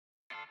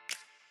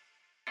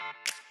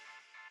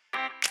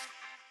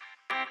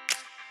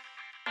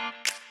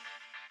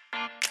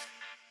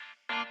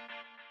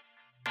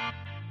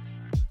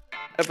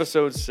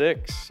Episode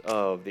 6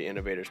 of the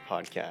Innovators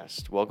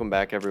Podcast. Welcome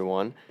back,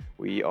 everyone.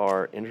 We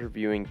are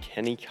interviewing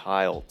Kenny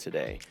Kyle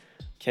today.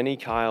 Kenny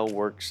Kyle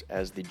works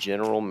as the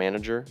general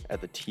manager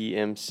at the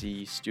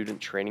TMC Student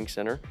Training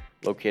Center,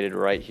 located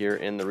right here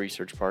in the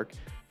Research Park.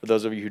 For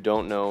those of you who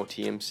don't know,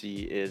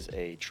 TMC is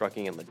a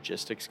trucking and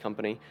logistics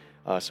company.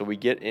 So we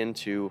get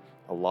into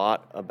a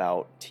lot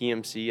about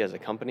TMC as a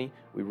company.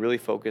 We really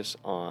focus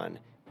on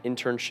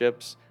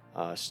internships,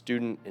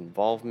 student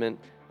involvement,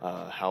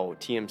 how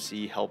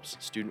TMC helps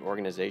student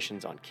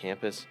organizations on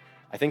campus.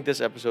 I think this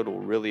episode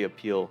will really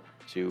appeal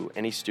to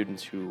any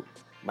students who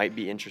might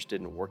be interested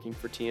in working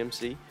for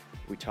TMC.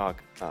 We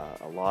talk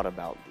a lot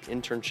about the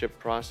internship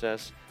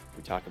process.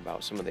 We talk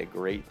about some of the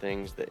great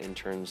things that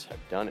interns have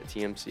done at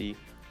TMC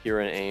here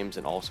in Ames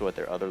and also at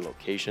their other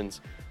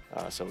locations.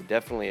 So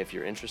definitely, if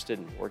you're interested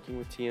in working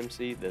with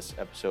TMC, this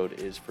episode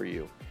is for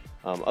you.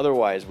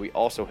 Otherwise, we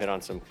also hit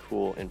on some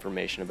cool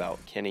information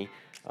about Kenny,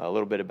 a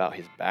little bit about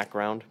his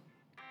background.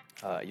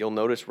 You'll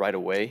notice right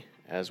away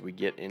as we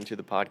get into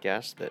the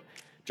podcast that,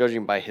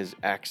 judging by his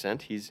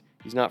accent, he's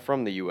not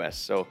from the U.S.,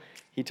 so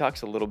he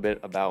talks a little bit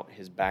about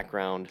his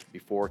background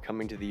before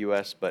coming to the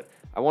U.S., but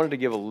I wanted to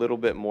give a little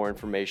bit more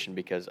information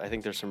because I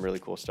think there's some really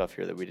cool stuff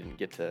here that we didn't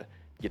get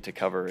to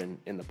cover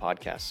in the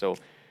podcast. So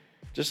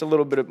just a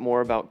little bit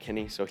more about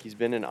Kenny. So he's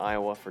been in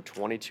Iowa for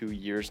 22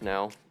 years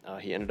now.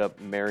 He ended up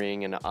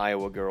marrying an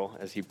Iowa girl,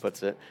 as he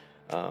puts it.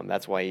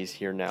 That's why he's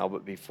here now.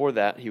 But before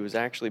that, he was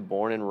actually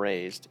born and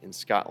raised in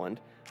Scotland.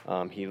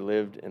 He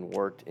lived and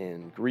worked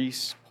in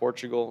Greece,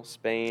 Portugal,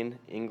 Spain,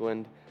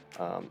 England,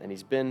 and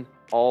he's been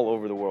all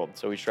over the world.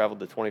 So he's traveled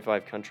to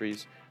 25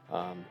 countries,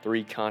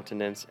 3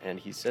 continents, and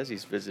he says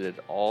he's visited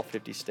all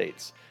 50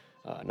 states.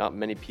 Not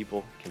many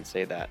people can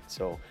say that.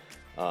 So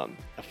a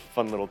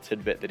fun little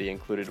tidbit that he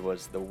included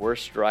was the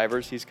worst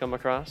drivers he's come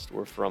across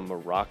were from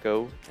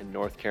Morocco and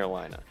North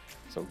Carolina.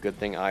 So good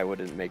thing Iowa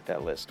didn't make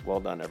that list. Well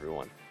done,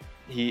 everyone.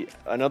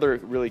 Another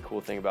really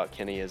cool thing about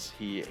Kenny is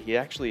he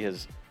actually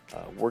has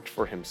worked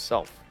for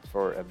himself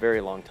for a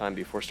very long time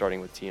before starting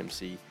with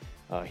TMC.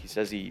 He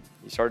says he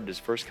started his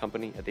first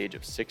company at the age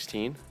of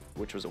 16,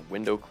 which was a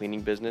window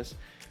cleaning business.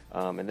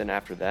 And then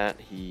after that,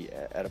 he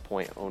at a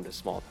point owned a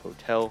small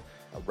hotel,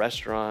 a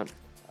restaurant,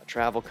 a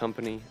travel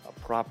company, a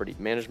property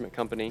management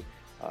company,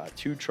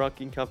 2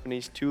 trucking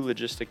companies, 2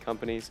 logistic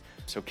companies.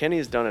 So Kenny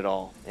has done it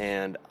all,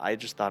 and I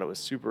just thought it was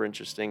super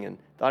interesting and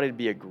thought he'd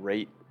be a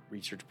great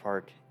Research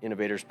Park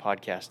Innovators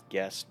Podcast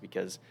guest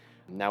because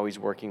now he's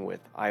working with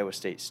Iowa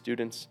State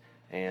students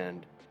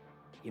and,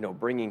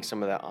 bringing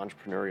some of that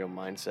entrepreneurial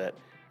mindset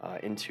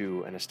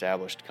into an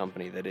established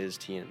company that is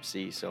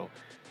TMC. So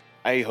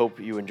I hope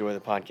you enjoy the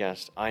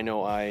podcast. I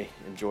know I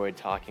enjoyed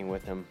talking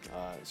with him.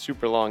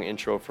 Super long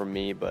intro from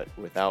me, but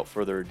without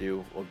further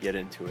ado, we'll get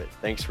into it.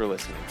 Thanks for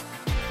listening.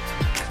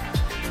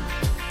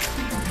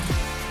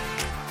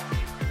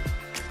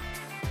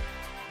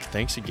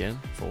 Thanks again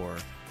for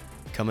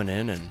coming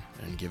in and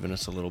giving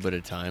us a little bit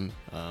of time.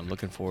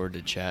 Looking forward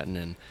to chatting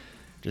and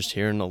just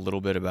hearing a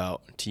little bit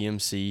about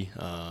TMC.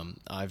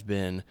 I've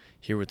been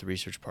here with the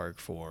Research Park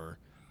for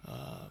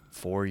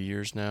 4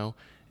 years now,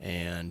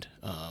 and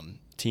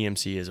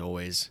TMC is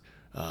always,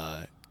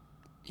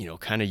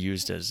 kind of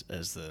used as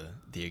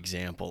the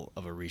example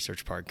of a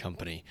Research Park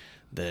company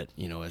that,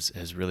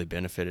 has really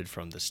benefited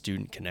from the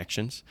student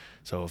connections.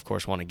 So, of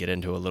course, want to get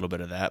into a little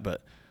bit of that,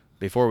 but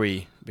before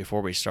we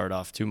start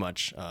off too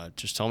much,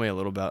 just tell me a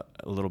little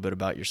bit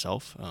about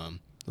yourself, a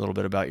little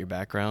bit about your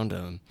background,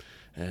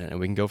 and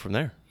we can go from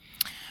there.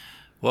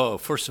 Well,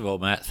 first of all,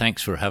 Matt,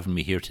 thanks for having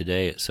me here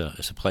today. It's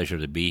a pleasure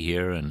to be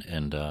here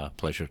and a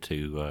pleasure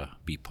to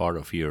be part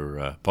of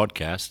your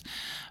podcast.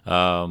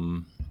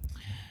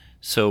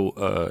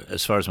 So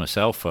as far as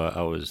myself,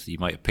 you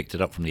might have picked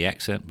it up from the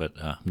accent, but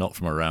not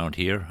from around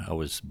here. I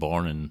was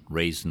born and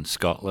raised in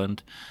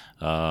Scotland.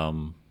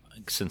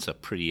 Since a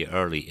pretty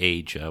early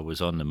age, I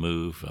was on the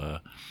move.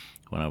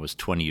 When I was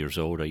 20 years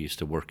old, I used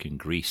to work in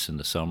Greece in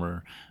the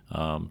summer.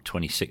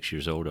 26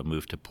 years old, I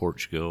moved to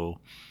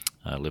Portugal.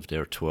 I lived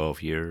there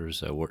 12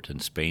 years. I worked in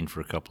Spain for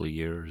a couple of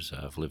years.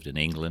 I've lived in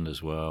England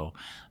as well.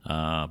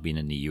 Been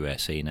in the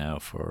USA now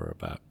for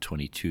about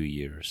 22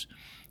 years.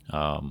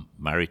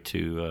 Married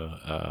to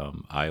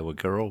Iowa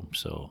girl,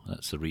 so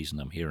that's the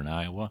reason I'm here in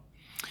Iowa.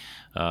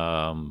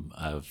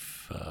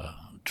 I've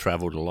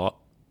traveled a lot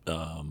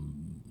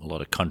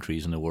of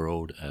countries in the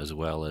world, as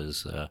well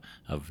as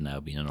I've now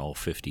been in all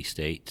 50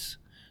 states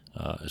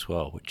as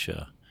well, which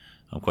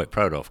I'm quite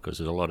proud of because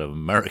there's a lot of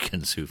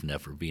Americans who've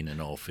never been in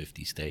all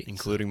 50 states.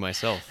 Including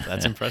myself.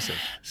 That's impressive.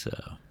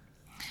 So,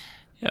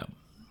 yeah.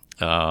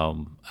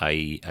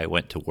 I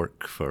went to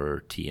work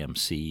for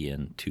TMC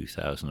in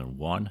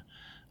 2001.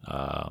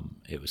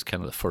 It was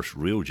kind of the first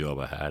real job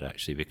I had,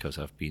 actually, because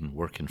I've been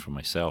working for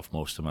myself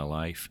most of my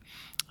life.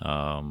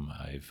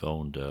 I've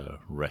owned a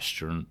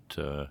restaurant,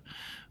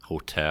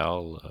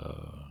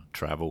 hotel,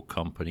 travel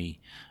company,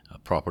 a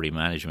property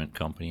management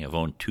company. I've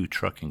owned 2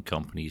 trucking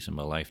companies in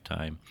my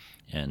lifetime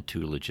and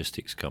 2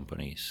 logistics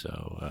companies.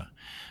 So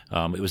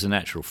it was a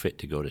natural fit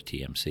to go to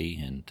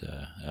TMC,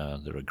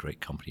 and they're a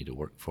great company to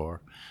work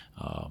for.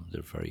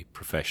 They're very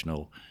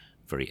professional,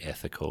 very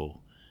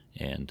ethical,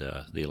 and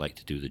they like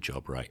to do the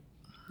job right.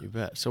 You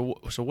bet. So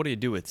what do you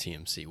do with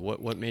TMC?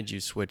 What made you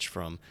switch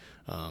from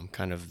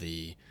kind of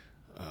the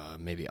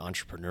maybe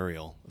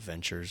entrepreneurial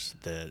ventures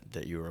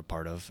that you were a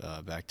part of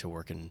back to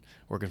working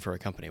for a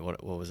company?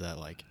 What was that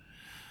like?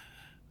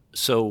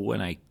 So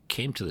when I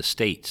came to the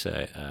States,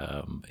 when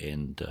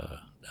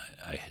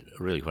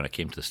I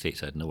came to the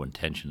States, I had no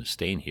intention of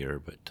staying here.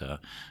 But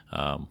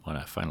when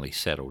I finally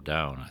settled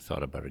down, I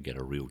thought I better get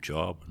a real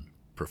job, and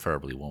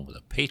preferably one with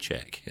a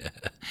paycheck.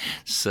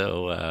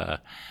 So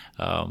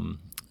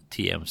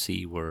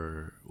TMC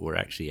were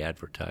actually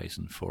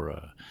advertising for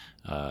a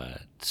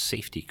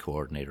safety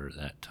coordinator at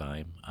that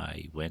time.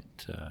 I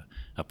went,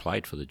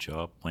 applied for the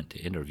job, went to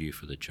interview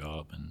for the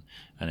job, and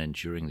then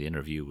during the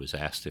interview was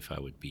asked if I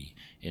would be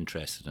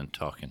interested in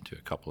talking to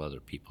a couple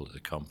other people at the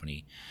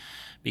company,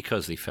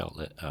 because they felt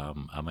that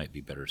I might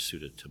be better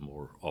suited to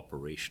more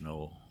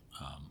operational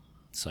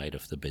side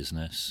of the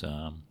business,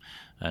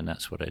 and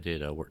that's what I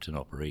did. I worked in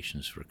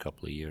operations for a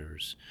couple of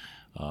years,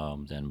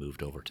 then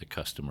moved over to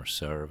customer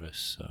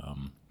service.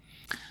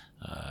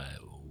 At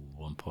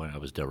one point I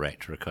was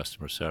director of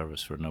customer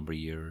service for a number of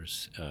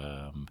years.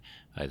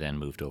 I then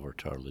moved over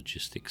to our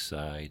logistics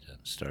side and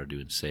started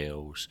doing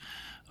sales,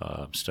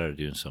 started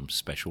doing some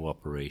special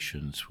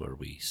operations where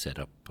we set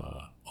up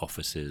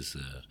offices,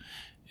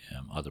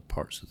 other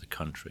parts of the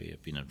country.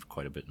 I've been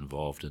quite a bit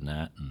involved in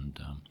that, and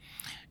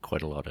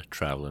quite a lot of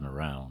traveling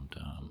around.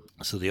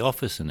 So the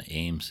office in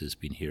Ames has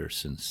been here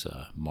since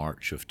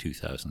March of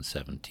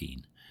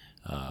 2017.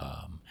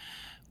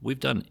 We've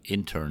done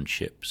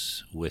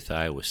internships with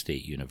Iowa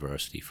State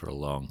University for a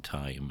long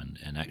time,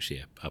 and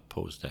actually I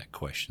posed that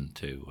question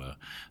to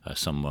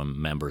some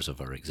members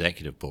of our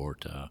executive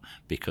board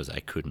because I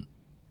couldn't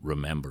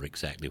remember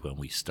exactly when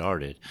we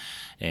started.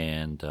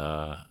 And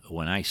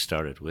when I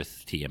started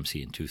with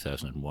TMC in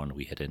 2001,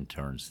 we had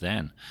interns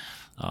then.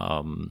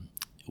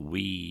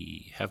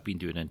 We have been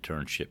doing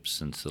internships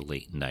since the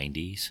late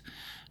 90s.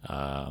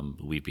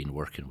 We've been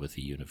working with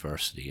the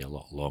university a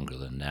lot longer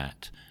than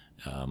that,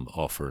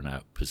 offering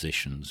out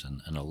positions,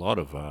 and a lot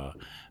of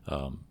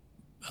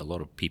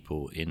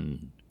people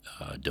in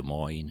Des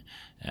Moines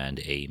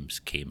and Ames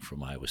came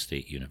from Iowa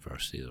State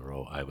University. They're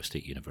all Iowa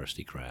State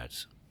University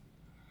grads.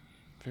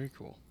 Very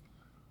cool.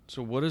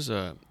 So what is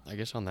I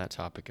guess on that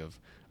topic of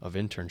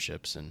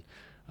internships and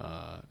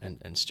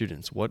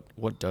students,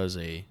 what does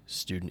a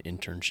student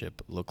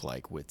internship look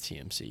like with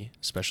TMC,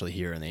 especially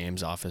here in the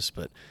Ames office,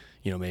 but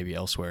maybe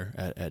elsewhere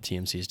at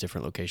TMC's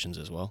different locations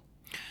as well?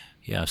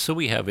 Yeah, so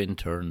we have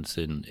interns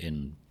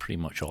in pretty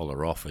much all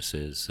our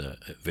offices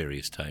at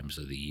various times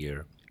of the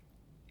year.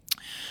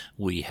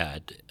 We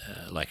had,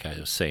 like I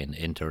was saying,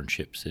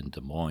 internships in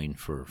Des Moines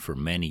for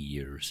many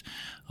years.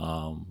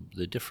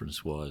 The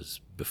difference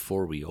was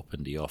before we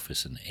opened the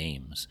office in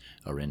Ames,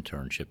 our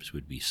internships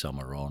would be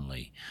summer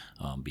only,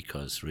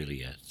 because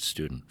really a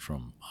student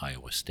from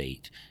Iowa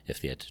State,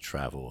 if they had to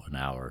travel an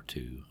hour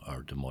to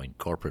our Des Moines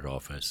corporate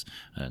office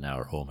and an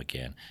hour home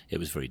again, it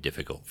was very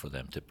difficult for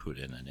them to put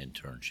in an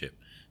internship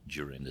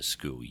during the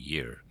school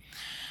year.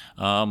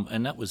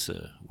 And that was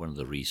one of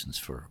the reasons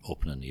for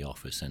opening the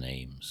office in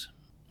Ames.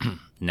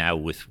 Now,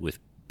 with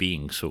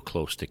being so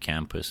close to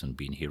campus and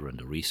being here in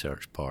the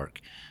research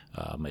park,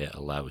 it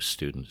allows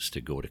students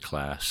to go to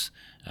class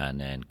and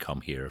then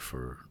come here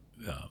for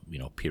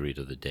period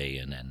of the day,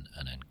 and then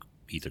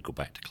either go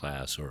back to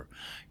class or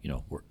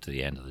work to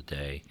the end of the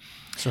day.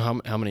 So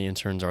how many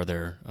interns are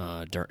there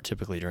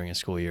typically during a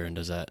school year, and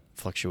does that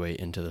fluctuate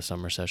into the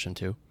summer session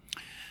too?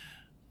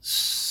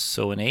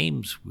 So in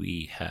Ames,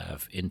 we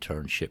have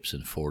internships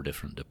in 4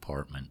 different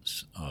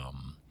departments.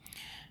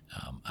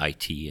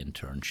 IT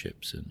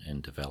internships in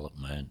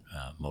development,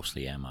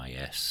 mostly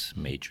MIS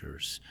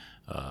majors.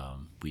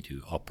 We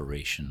do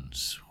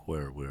operations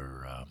where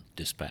we're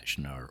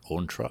dispatching our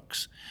own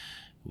trucks.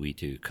 We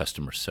do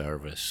customer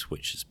service,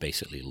 which is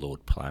basically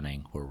load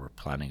planning, where we're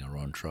planning our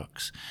own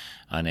trucks.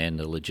 And then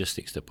the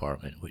logistics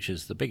department, which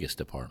is the biggest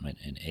department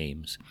in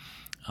Ames.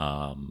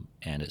 And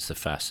it's the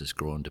fastest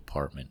growing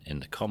department in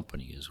the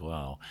company as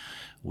well.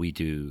 We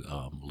do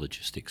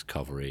logistics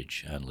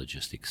coverage and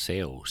logistics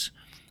sales.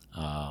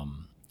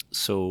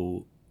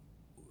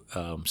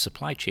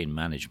 Supply chain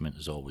management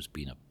has always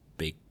been a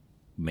big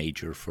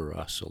major for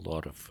us. A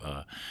lot of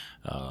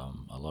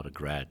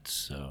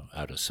grads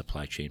out of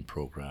supply chain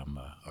program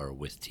are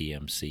with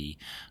TMC,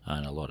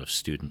 and a lot of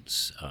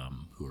students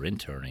who are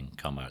interning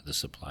come out of the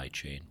supply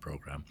chain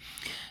program.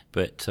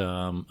 But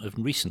in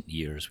recent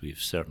years, we've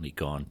certainly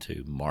gone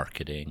to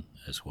marketing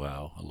as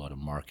well. A lot of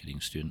marketing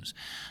students,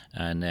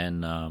 and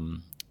then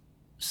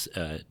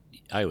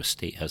Iowa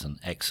State has an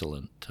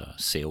excellent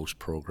sales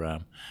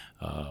program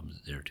that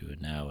they're doing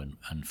now,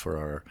 and for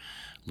our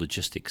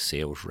logistics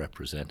sales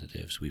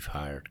representatives, we've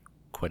hired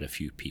quite a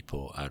few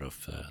people out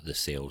of the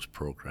sales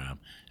program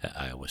at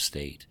Iowa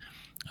State.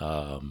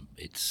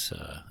 It's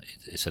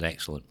an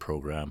excellent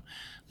program.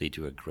 They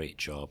do a great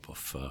job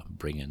of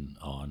bringing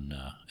on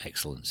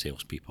excellent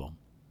salespeople.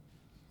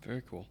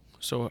 Very cool.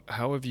 So,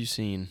 how have you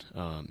seen,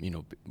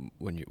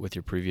 with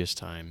your previous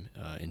time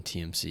in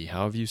TMC,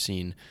 how have you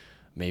seen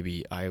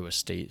maybe Iowa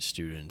State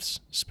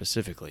students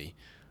specifically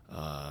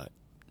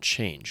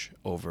change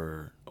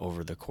over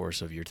the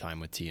course of your time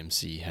with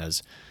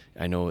TMC?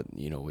 I know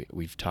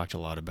we've talked a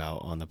lot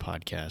about on the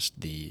podcast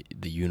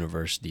the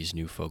university's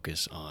new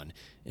focus on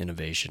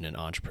innovation and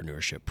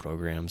entrepreneurship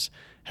programs.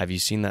 Have you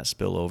seen that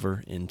spill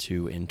over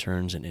into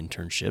interns and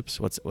internships?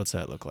 What's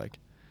that look like?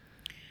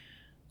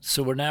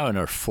 So we're now in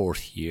our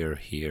fourth year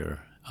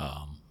here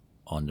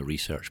on the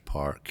research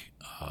park,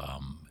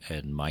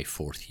 and my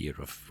fourth year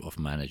of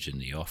managing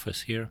the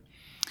office here.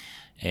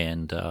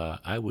 And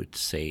I would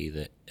say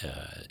that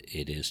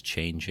it is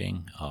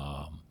changing.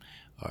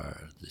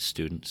 The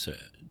students,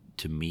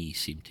 to me,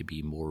 seem to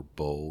be more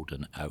bold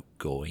and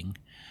outgoing,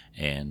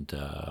 and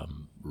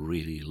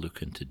really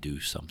looking to do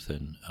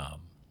something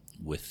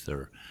with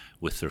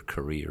their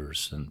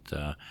careers.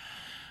 And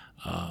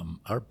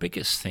our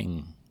biggest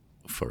thing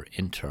for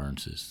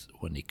interns is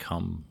when they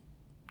come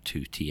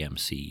to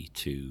TMC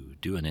to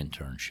do an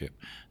internship,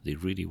 they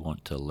really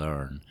want to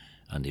learn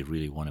and they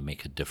really want to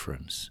make a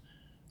difference.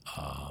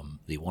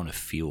 They want to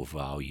feel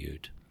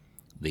valued.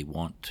 They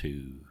want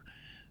to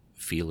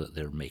feel that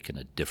they're making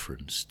a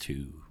difference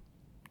to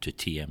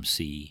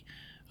TMC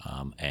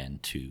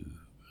and to,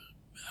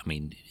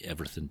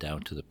 everything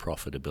down to the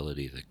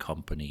profitability of the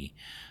company,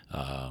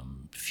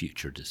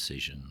 future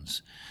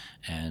decisions.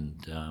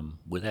 And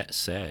with that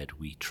said,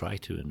 we try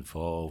to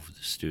involve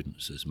the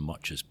students as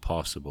much as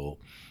possible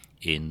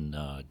in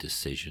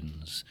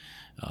decisions.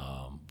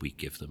 We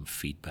give them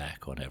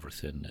feedback on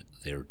everything that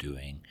they're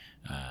doing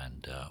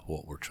and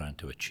what we're trying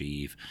to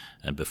achieve.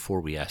 And before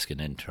we ask an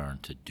intern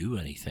to do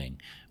anything,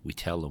 we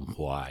tell them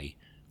why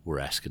we're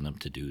asking them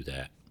to do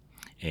that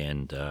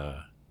and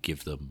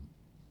give them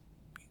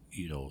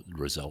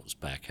results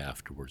back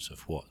afterwards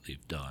of what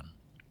they've done.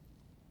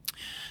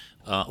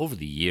 Over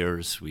the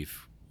years,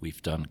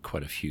 we've done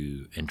quite a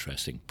few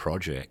interesting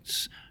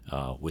projects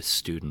with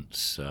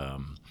students.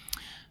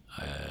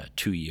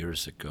 2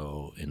 years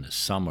ago in the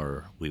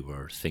summer, we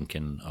were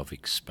thinking of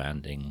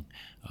expanding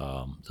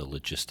the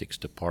logistics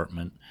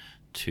department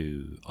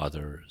to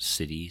other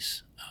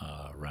cities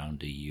around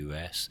the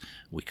U.S.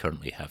 We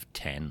currently have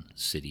 10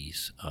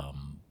 cities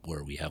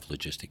where we have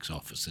logistics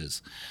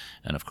offices,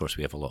 and of course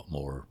we have a lot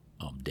more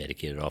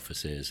dedicated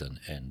offices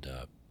and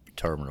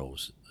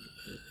terminals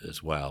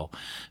as well.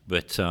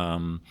 But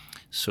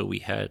so we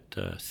had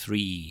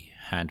 3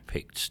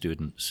 hand-picked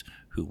students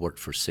who worked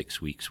for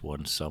 6 weeks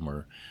one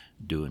summer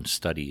doing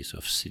studies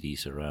of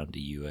cities around the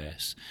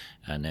U.S.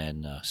 and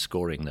then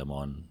scoring them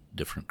on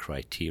different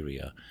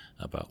criteria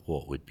about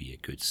what would be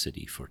a good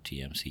city for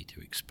TMC to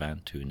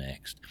expand to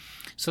next.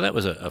 So that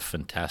was a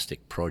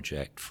fantastic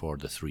project for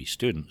the 3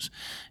 students,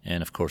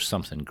 and of course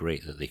something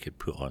great that they could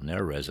put on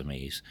their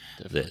resumes.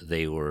 Definitely. That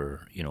they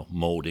were,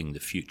 molding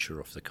the future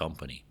of the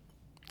company.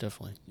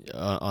 Definitely.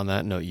 On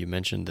that note, you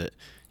mentioned that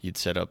you'd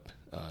set up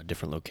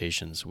different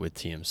locations with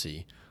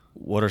TMC.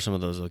 What are some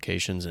of those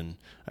locations, and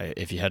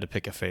if you had to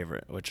pick a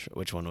favorite,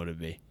 which one would it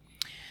be?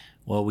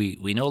 Well,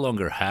 we no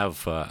longer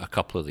have a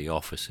couple of the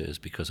offices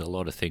because a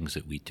lot of things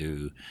that we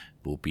do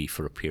will be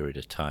for a period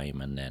of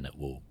time and then it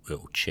will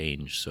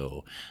change.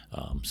 So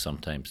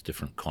sometimes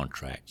different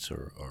contracts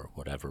or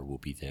whatever will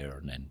be there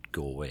and then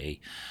go away.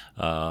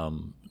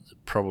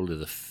 Probably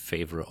the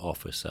favorite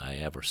office I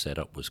ever set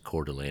up was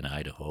Coeur d'Alene,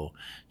 Idaho,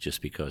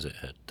 just because it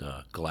had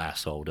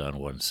glass all down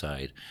one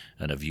side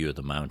and a view of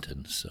the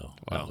mountains. So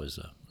wow.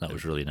 That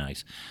was really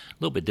nice. A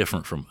little bit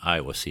different from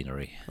Iowa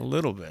scenery. A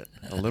little bit.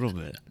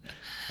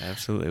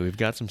 Absolutely. We've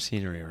got some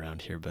scenery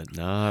around here, but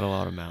not a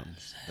lot of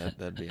mountains.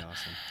 That'd be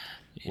awesome.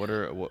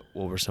 Yeah. What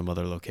were some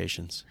other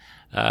locations?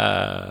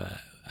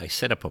 I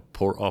set up a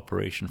port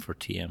operation for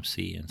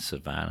TMC in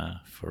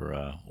Savannah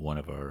for one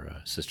of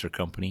our sister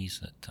companies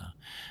that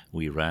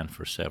we ran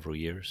for several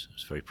years. It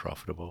was very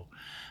profitable.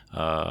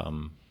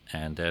 And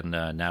then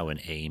now in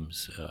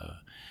Ames,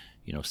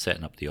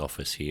 setting up the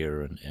office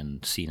here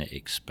and seeing it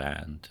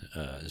expand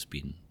has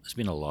been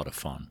a lot of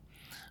fun.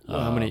 Well,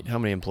 how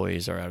many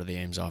employees are out of the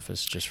Ames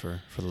office, just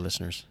for the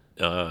listeners?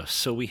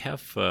 So we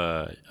have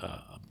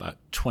about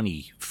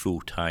 20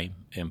 full-time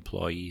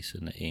employees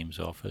in the Ames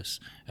office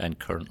and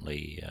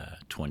currently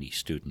 20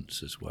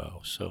 students as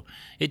well. So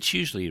it's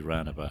usually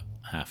around about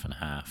half and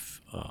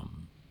half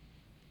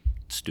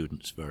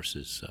students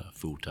versus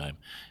full-time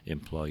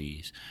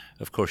employees.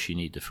 Of course, you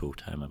need the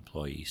full-time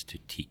employees to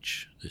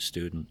teach the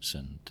students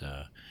and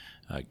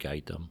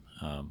guide them.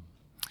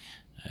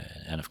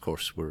 And of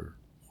course, we're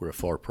a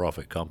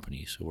for-profit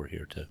company, so we're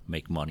here to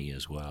make money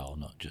as well,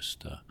 not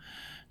just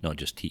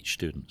teach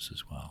students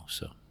as well.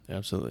 So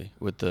Absolutely.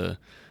 With the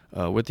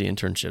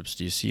internships,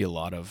 do you see a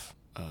lot of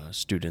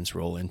students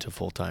roll into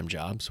full-time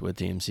jobs with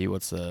TMC?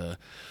 What's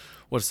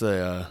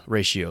the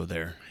ratio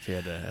there, if you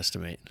had to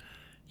estimate?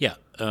 Yeah,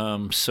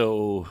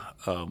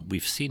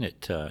 we've seen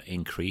it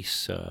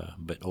increase,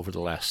 but over the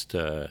last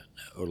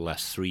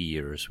 3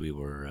 years, we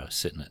were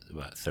sitting at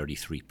about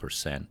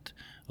 33%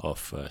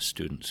 of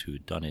students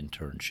who'd done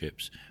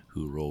internships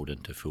who rolled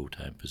into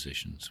full-time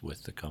positions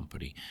with the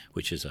company,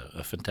 which is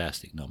a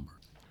fantastic number.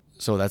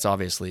 So that's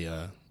obviously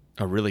a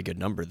really good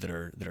number that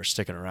are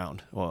sticking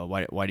around. Well,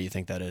 why do you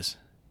think that is?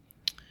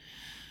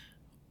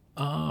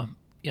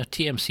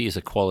 TMC is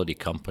a quality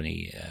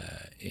company.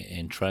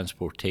 In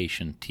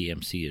transportation,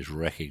 TMC is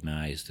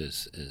recognized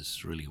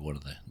as really one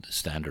of the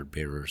standard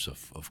bearers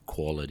of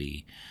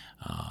quality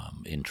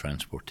in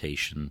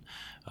transportation.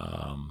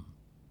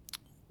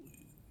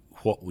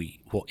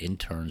 What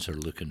interns are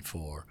looking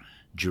for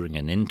during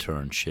an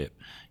internship,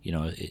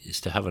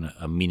 is to have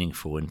a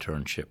meaningful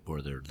internship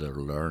where they're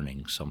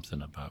learning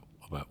something about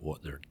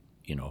what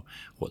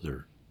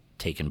they're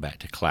taken back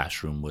to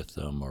classroom with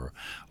them,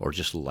 or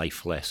just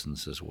life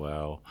lessons as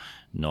well,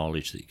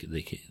 knowledge that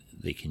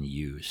they can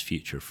use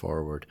future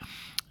forward.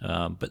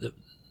 But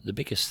the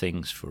biggest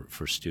things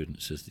for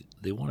students is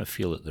they want to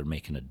feel that they're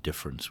making a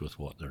difference with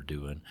what they're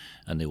doing,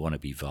 and they want to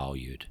be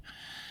valued.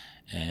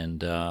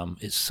 And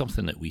it's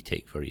something that we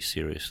take very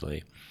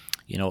seriously.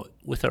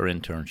 With our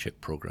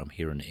internship program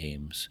here in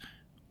Ames,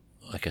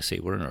 like I say,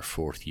 we're in our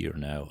 4th year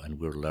now, and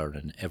we're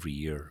learning every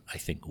year. I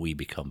think we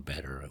become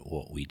better at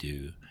what we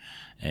do,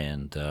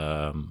 and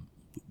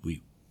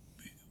we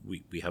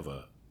have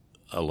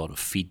a lot of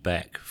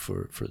feedback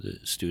for the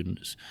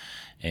students,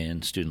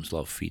 and students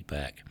love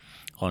feedback.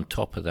 On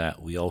top of that,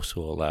 we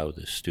also allow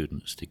the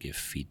students to give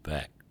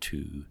feedback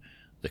to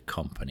the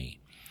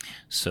company.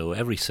 So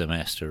every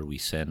semester we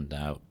send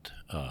out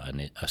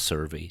a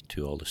survey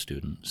to all the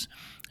students,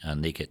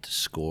 and they get to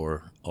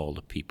score all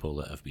the people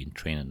that have been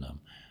training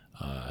them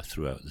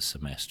throughout the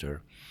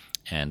semester,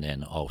 and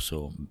then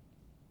also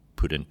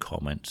put in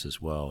comments as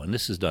well. And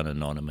this is done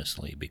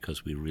anonymously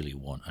because we really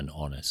want an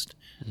honest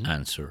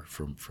answer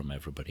from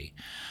everybody.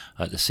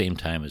 At the same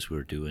time as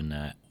we're doing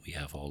that, we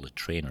have all the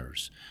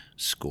trainers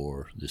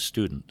score the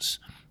students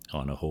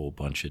on a whole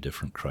bunch of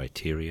different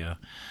criteria,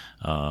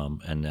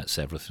 and that's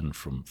everything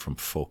from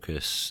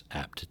focus,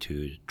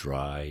 aptitude,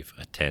 drive,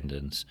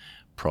 attendance,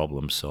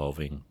 problem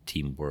solving,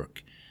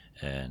 teamwork,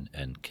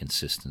 and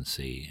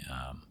consistency.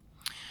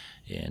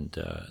 And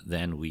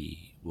then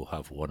we will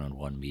have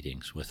one-on-one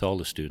meetings with all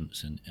the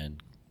students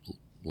and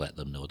let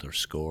them know their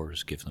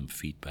scores, give them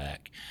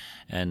feedback.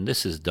 And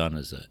this is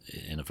done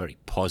in a very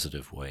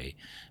positive way,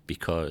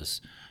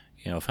 because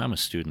if I'm a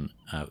student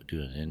out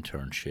doing an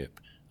internship,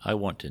 I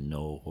want to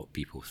know what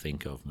people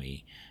think of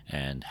me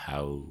and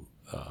how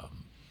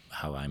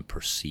I'm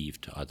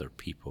perceived to other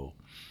people.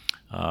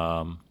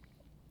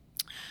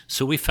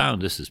 So we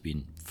found this has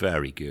been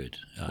very good,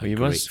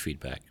 great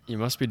feedback. You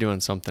must be doing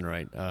something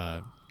right.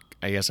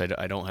 I guess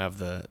I don't have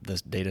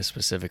the data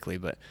specifically,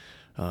 but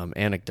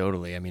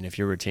anecdotally, I mean, if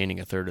you're retaining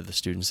a third of the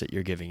students that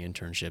you're giving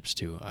internships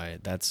to,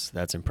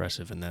 that's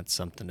impressive, and that's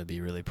something to be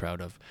really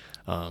proud of.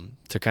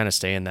 To kind of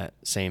stay in that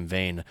same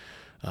vein,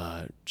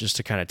 just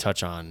to kind of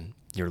touch on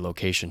your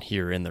location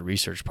here in the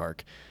research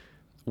park,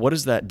 what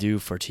does that do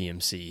for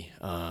TMC?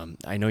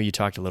 I know you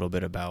talked a little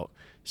bit about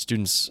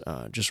students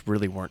just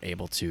really weren't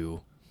able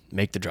to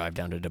make the drive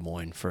down to Des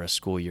Moines for a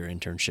school year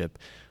internship.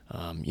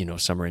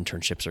 Summer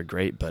internships are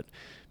great, but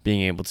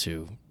being able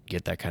to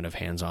get that kind of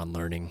hands-on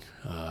learning,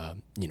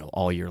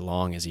 all year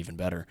long is even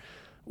better.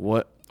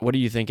 What do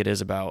you think it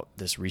is about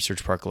this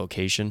research park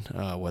location,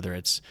 whether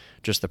it's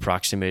just the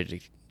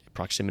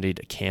proximity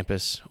to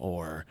campus,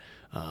 or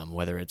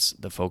whether it's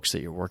the folks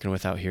that you're working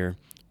with out here?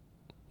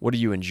 What do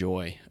you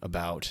enjoy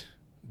about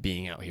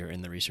being out here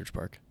in the research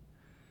park?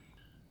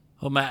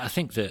 Well, Matt, I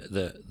think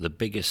the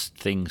biggest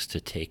things to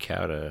take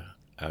out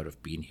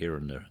of being here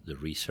in the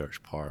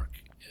research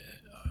park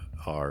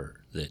are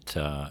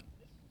that,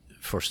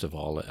 first of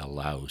all, it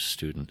allows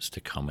students to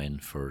come in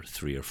for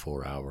 3 or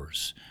 4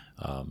 hours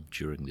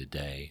during the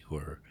day,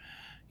 where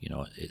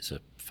it's a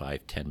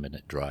 5-10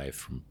 minute drive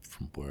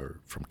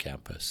from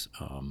campus.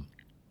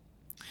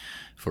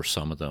 For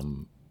some of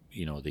them,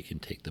 they can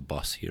take the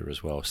bus here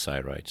as well.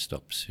 SciRide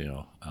stops,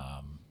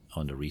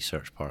 on the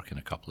research park in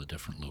a couple of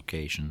different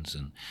locations,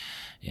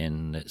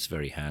 and it's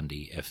very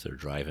handy if they're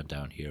driving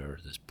down here.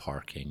 There's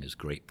parking, there's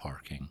great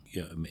parking.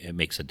 It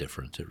makes a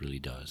difference. It really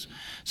does.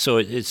 So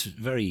it's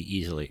very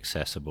easily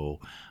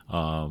accessible.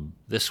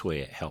 This way,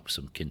 it helps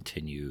them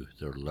continue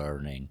their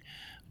learning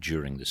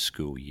during the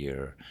school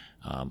year,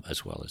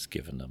 as well as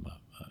giving them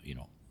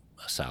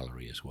a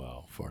salary as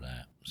well for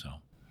that. So.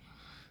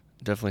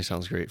 Definitely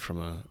sounds great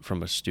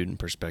from a student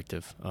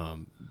perspective,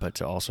 but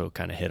to also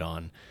kind of hit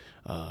on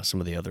some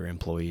of the other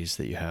employees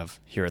that you have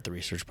here at the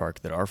research park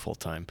that are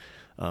full-time.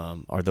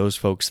 Are those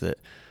folks that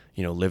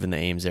live in the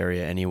Ames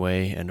area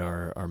anyway and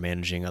are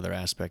managing other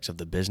aspects of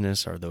the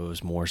business? Are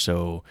those more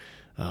so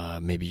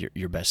maybe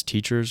your best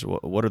teachers?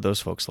 What are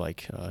those folks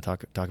like?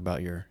 Talk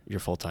about your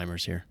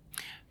full-timers here.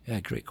 Yeah,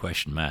 great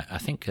question, Matt. I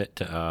think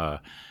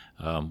that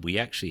we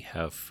actually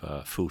have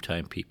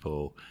full-time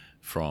people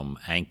from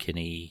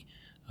Ankeny,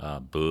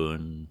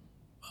 Boone,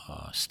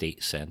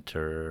 State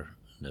Center,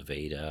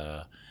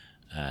 Nevada,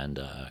 and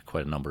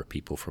quite a number of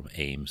people from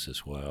Ames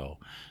as well.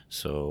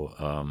 So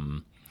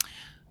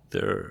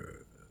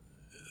there,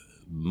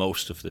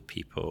 most of the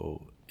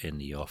people in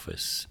the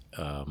office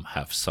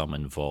have some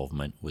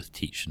involvement with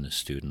teaching the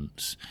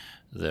students.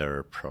 There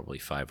are probably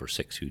 5 or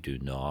 6 who do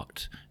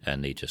not,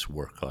 and they just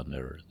work on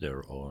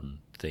their own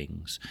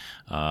things.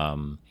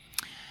 And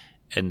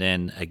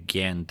then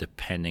again,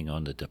 depending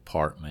on the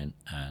department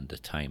and the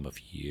time of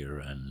year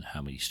and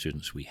how many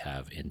students we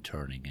have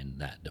interning in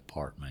that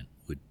department,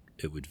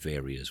 it would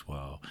vary as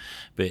well.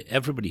 But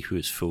everybody who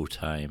is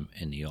full-time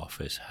in the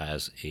office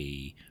has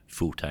a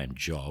full-time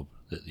job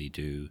that they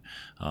do.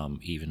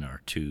 Even our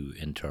 2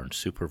 intern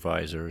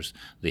supervisors,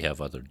 they have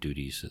other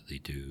duties that they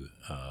do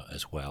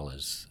as well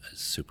as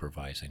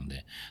supervising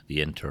the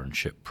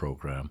internship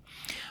program.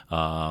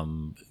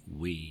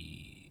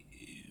 We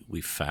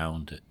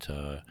found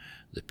that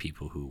the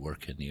people who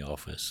work in the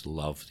office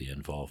love the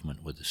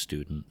involvement with the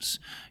students.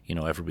 You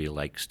know, everybody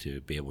likes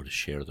to be able to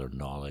share their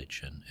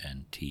knowledge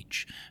and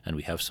teach. And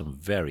we have some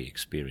very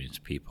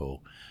experienced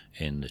people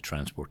in the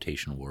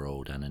transportation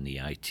world and in the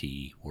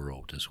IT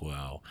world as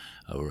well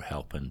who are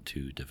helping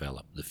to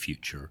develop the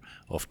future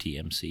of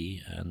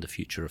TMC and the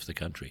future of the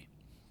country.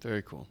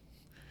 Very cool.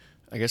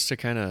 I guess to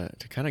kind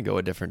of go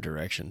a different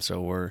direction.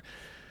 So we're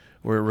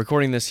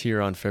recording this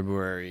here on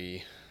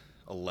February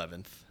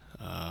 11th,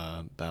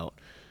 about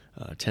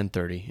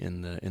 10:30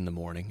 in the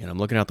morning, and I'm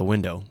looking out the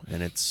window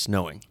and it's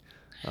snowing.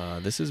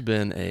 This has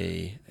been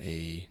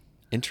a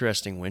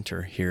interesting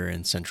winter here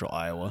in central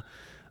Iowa.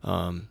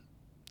 From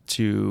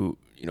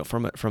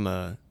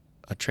a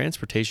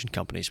transportation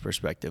company's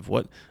perspective,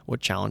 what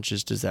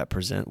challenges does that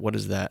present?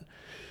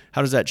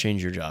 How does that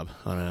change your job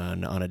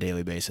on a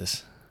daily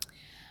basis?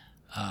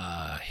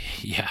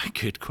 Yeah,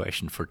 good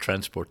question. For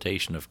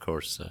transportation, of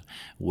course,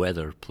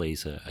 weather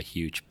plays a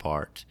huge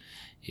part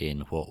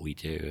in what we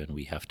do, and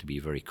we have to be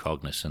very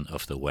cognizant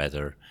of the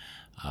weather.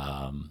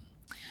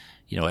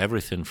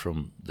 Everything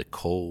from the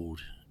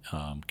cold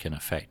can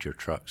affect your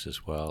trucks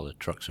as well. The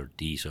trucks are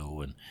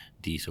diesel, and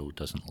diesel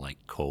doesn't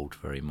like cold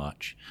very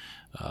much.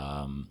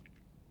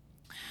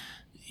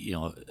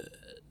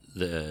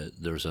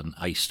 There's an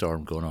ice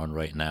storm going on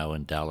right now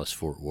in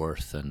Dallas-Fort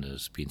Worth, and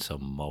there's been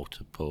some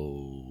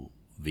multiple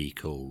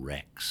vehicle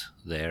wrecks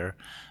there.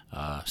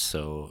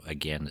 So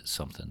again, it's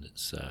something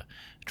that's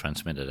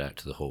transmitted out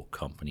to the whole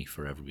company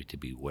for everybody to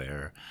be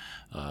aware.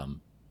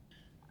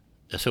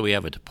 So we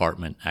have a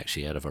department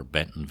actually out of our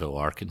Bentonville,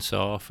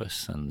 Arkansas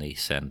office, and they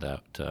send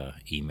out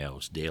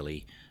emails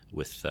daily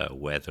with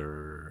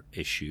weather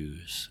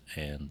issues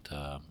and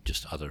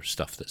just other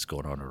stuff that's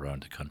going on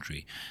around the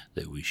country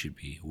that we should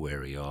be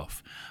wary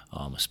of,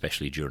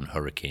 especially during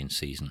hurricane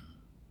season.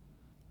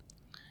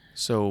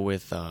 So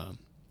with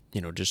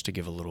just to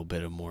give a little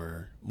bit of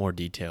more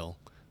detail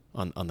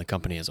on the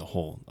company as a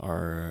whole,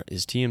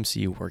 is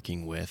TMC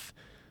working with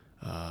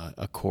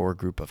a core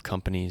group of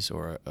companies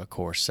or a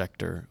core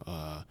sector?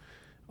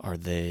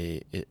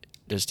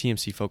 Does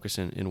TMC focus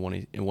in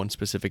one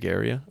specific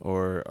area,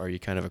 or are you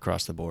kind of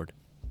across the board?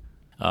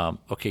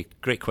 Okay,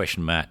 great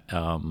question, Matt.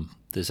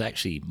 There's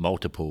actually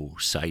multiple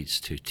sides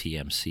to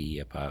TMC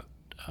about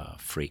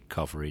freight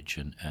coverage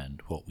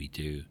and what we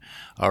do.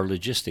 Our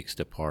logistics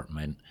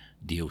department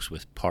deals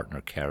with partner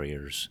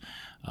carriers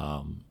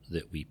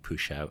that we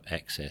push out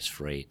excess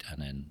freight and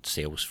then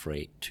sales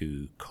freight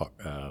to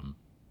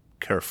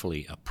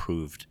carefully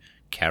approved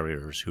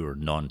carriers who are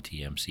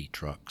non-TMC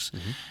trucks.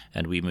 Mm-hmm.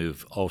 And we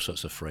move all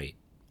sorts of freight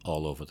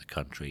all over the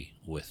country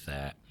with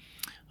that.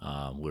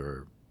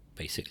 We're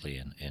basically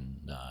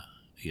in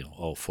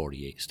all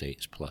 48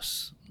 states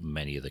plus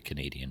many of the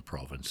Canadian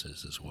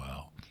provinces as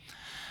well.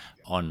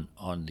 On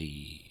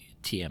the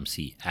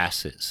TMC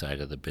asset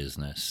side of the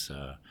business,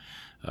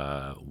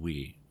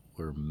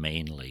 we're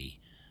mainly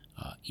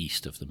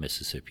east of the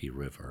Mississippi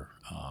River.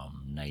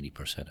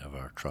 90% of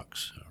our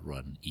trucks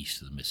run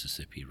east of the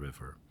Mississippi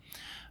River.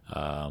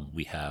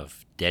 We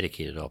have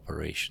dedicated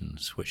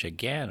operations, which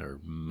again are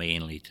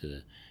mainly to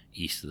the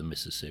east of the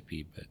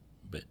Mississippi,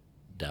 but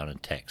down in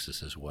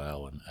Texas as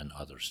well and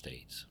other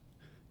states.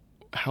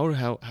 How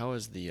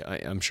is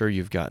I'm sure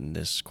you've gotten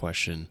this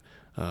question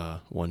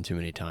one too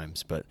many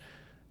times, but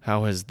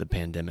how has the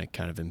pandemic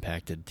kind of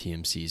impacted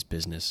TMC's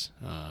business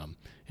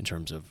in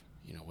terms of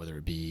whether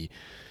it be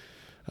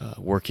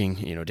working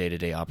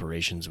day-to-day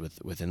operations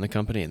within the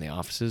company and the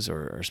offices,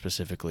 or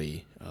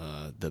specifically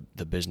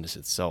the business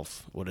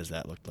itself? What does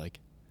that look like?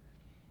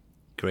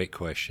 Great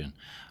question.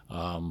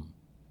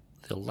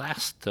 The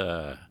last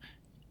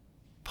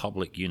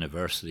public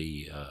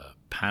university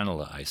panel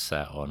that I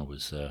sat on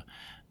was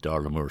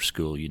Darla Moore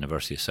School,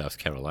 University of South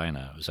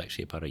Carolina. It was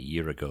actually about a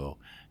year ago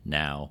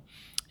now,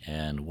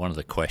 and one of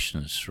the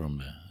questions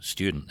from a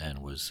student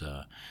then was,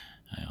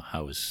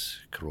 how is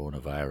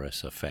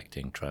coronavirus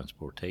affecting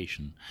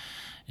transportation?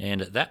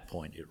 And at that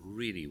point, it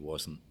really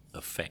wasn't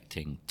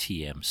affecting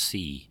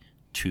TMC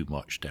too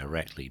much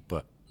directly,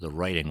 but the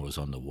writing was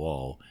on the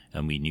wall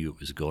and we knew it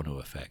was going to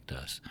affect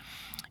us.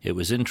 It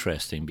was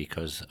interesting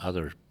because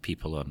other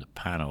people on the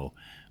panel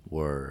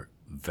were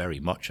very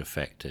much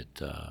affected.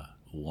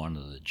 One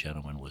of the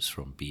gentlemen was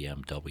from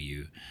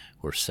BMW,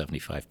 where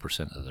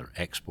 75% of their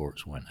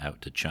exports went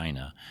out to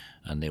China,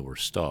 and they were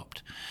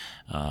stopped.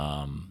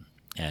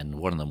 And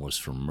one of them was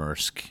from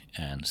Maersk,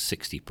 and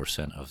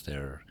 60% of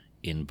their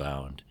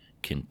inbound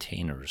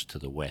containers to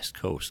the West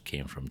Coast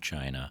came from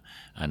China,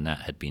 and that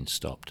had been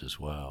stopped as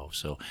well.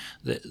 So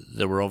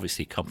there were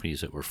obviously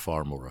companies that were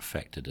far more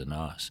affected than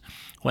us.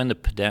 When the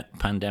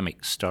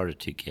pandemic started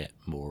to get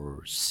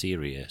more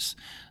serious,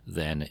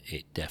 then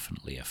it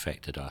definitely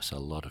affected us. A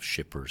lot of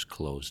shippers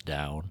closed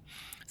down,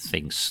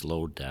 things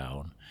slowed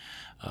down.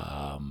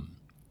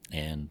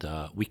 And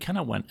we kind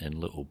of went in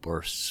little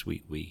bursts.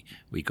 We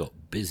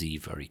got busy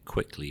very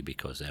quickly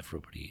because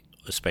everybody,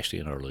 especially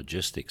in our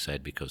logistics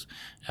side, because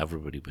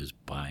everybody was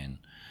buying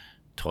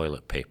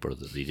toilet paper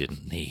that they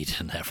didn't need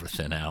and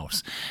everything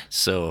else.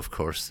 So, of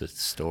course, the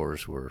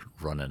stores were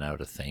running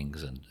out of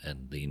things and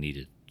they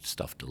needed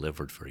stuff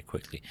delivered very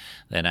quickly.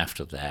 Then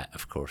after that,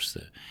 of course,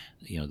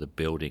 the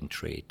building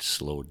trade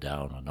slowed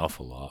down an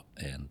awful lot,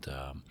 and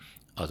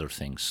other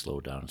things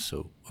slowed down.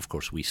 So, of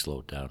course, we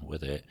slowed down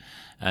with it.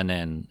 And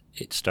then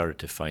it started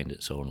to find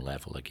its own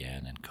level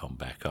again and come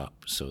back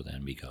up. So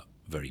then we got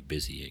very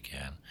busy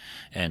again.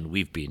 And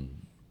we've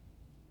been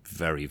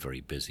very,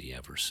 very busy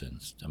ever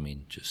since. I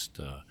mean, just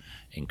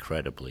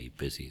incredibly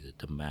busy. The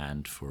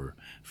demand for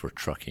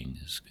trucking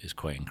is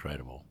quite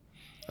incredible.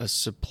 A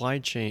supply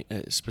chain,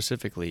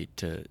 specifically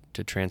to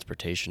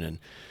transportation and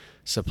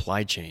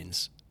supply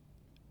chains,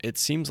 it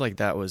seems like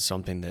that was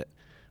something that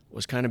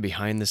was kind of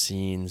behind the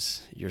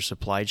scenes. Your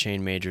supply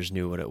chain majors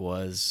knew what it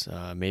was.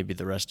 Maybe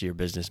the rest of your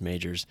business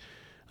majors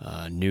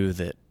knew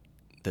that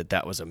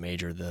was a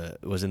major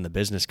that was in the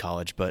business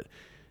college. But,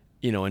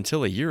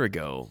 until a year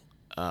ago,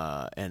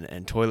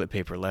 and toilet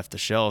paper left the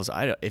shelves,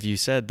 if you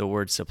said the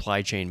word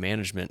supply chain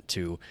management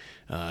to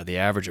the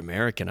average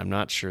American, I'm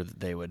not sure that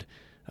they would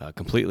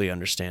completely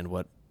understand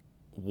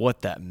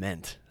what that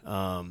meant.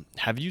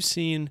 Have you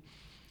seen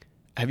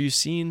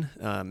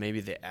maybe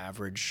the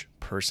average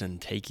person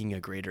taking a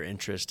greater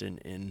interest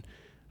in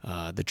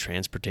the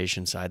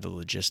transportation side, the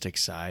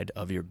logistics side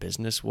of your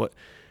business?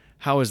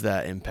 How has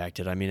that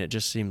impacted? I mean, it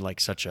just seemed like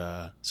such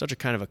a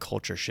kind of a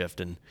culture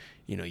shift, and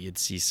you'd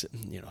see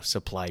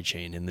supply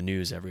chain in the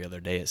news every other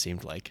day. It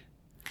seemed like.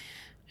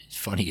 It's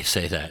funny you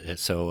say that.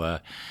 So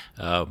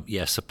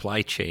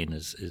supply chain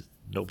is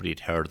nobody had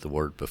heard the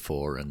word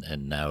before,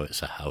 and now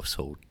it's a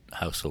household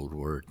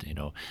word.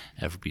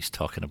 Everybody's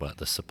talking about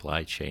the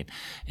supply chain,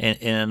 and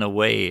in a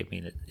way, I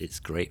mean, it's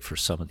great for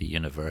some of the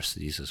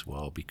universities as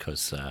well,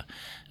 because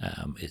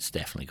it's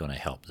definitely going to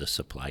help the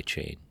supply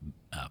chain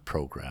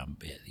program.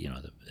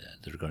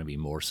 There are going to be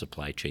more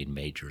supply chain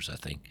majors, I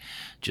think,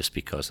 just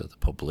because of the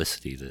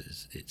publicity that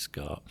it's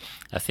got.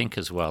 I think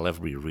as well,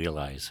 everybody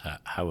realize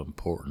how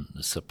important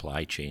the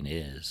supply chain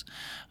is.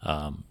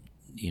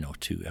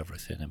 To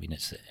everything. I mean,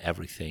 it's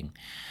everything,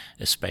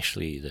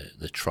 especially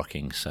the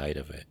trucking side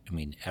of it. I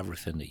mean,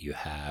 everything that you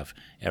have,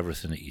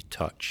 everything that you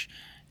touch,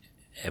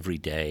 every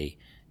day,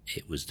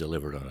 it was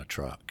delivered on a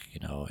truck,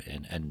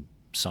 and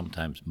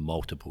sometimes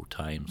multiple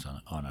times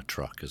on a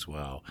truck as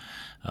well.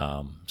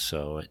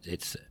 So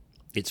it's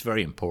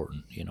very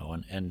important,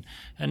 and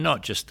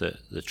not just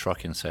the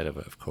trucking side of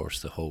it, of course,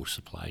 the whole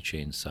supply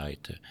chain side,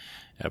 to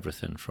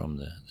everything from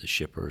the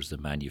shippers, the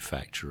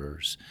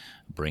manufacturers,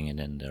 bringing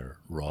in their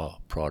raw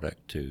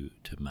product to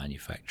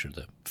manufacture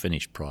the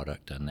finished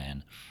product, and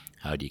then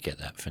how do you get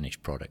that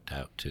finished product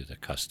out to the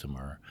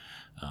customer,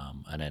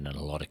 and then in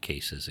a lot of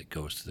cases it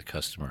goes to the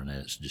customer and then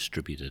it's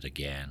distributed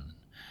again.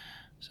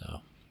 So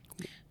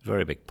a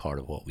very big part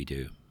of what we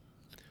do.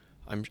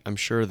 I'm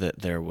sure that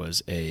there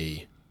was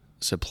a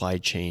supply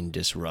chain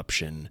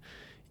disruption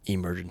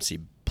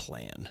emergency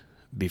plan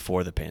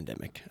before the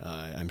pandemic.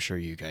 I'm sure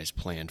you guys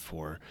planned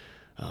for,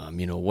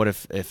 what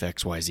if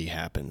XYZ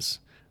happens?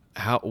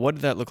 What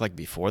did that look like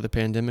before the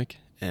pandemic,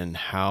 and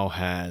how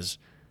has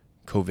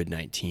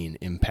COVID-19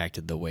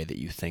 impacted the way that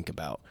you think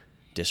about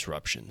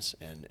disruptions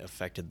and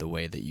affected the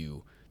way that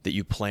you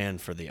plan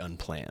for the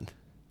unplanned?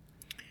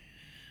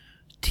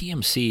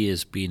 TMC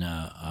has been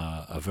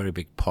a very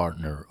big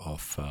partner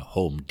of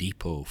Home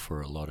Depot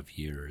for a lot of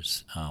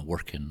years,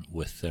 working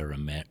with their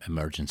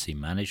emergency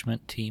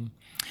management team.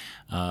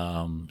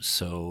 And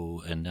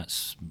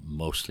that's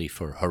mostly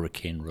for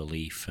hurricane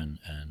relief and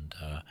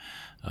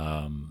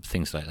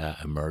things like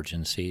that,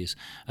 emergencies.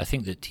 I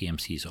think that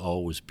TMC's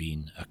always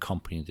been a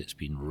company that's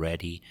been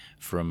ready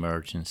for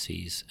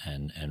emergencies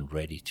and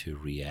ready to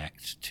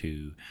react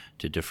to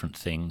different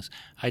things.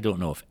 I don't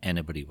know if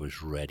anybody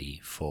was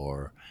ready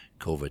for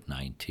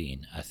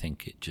COVID-19. I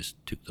think it just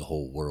took the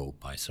whole world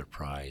by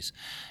surprise,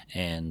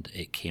 and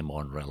it came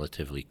on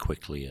relatively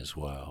quickly as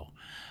well.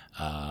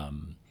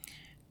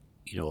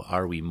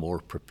 are we more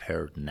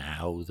prepared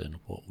now than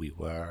what we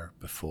were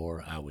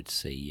before? I would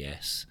say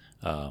yes.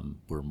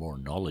 We're more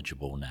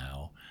knowledgeable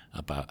now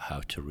about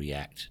how to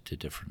react to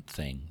different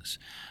things.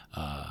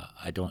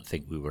 I don't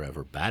think we were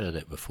ever bad at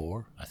it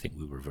before. I think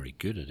we were very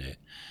good at it.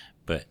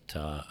 But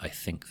I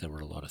think there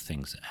were a lot of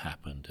things that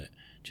happened that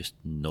just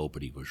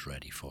nobody was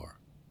ready for.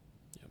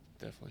 Yep,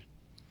 definitely.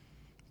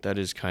 That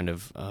is kind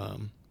of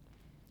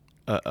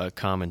a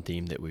common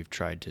theme that we've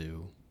tried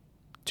to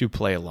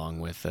play along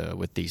with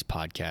these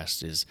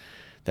podcasts, is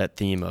that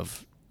theme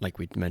of, like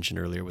we mentioned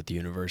earlier with the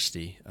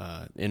university,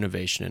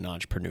 innovation and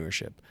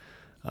entrepreneurship.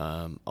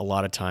 A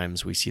lot of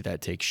times we see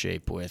that take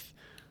shape with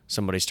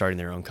somebody starting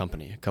their own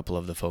company. A couple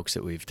of the folks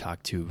that we've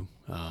talked to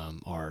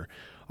are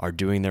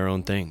doing their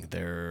own thing.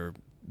 They're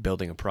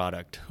building a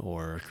product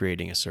or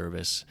creating a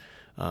service.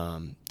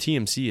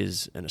 TMC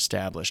is an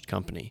established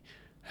company.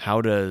 How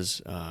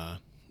does,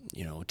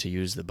 to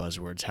use the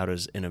buzzwords, how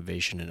does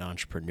innovation and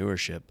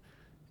entrepreneurship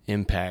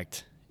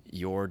impact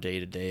your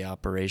day-to-day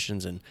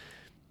operations, and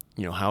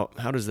how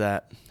does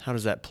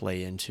that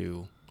play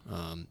into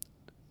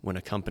when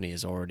a company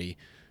is already,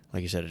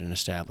 like you said, an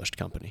established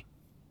company?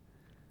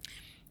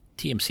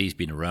 TMC's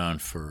been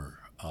around for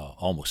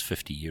almost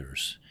 50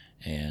 years,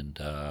 and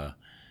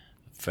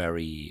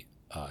very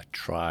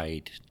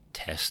tried,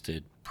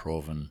 tested,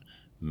 proven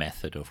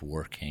method of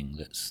working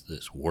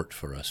that's worked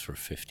for us for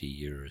 50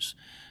 years,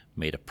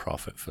 made a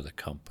profit for the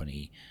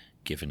company,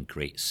 given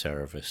great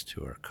service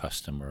to our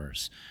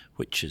customers,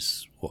 which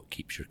is what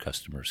keeps your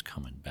customers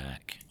coming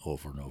back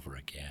over and over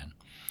again.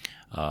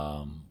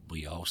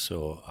 We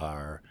also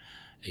are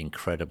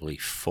incredibly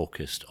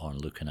focused on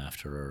looking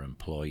after our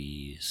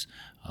employees,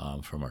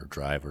 from our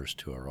drivers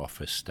to our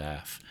office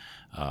staff.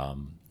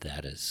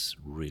 That has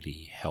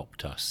really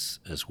helped us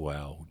as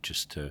well,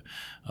 just to,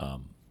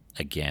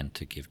 again,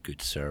 to give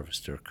good service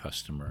to our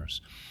customers.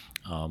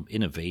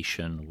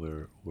 Innovation,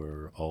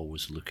 we're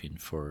always looking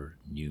for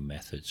new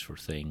methods for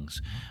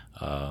things,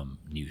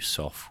 new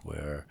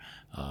software,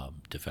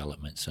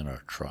 developments in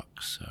our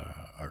trucks.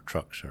 Our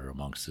trucks are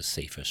amongst the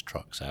safest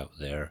trucks out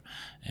there,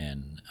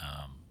 and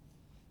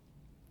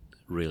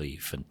really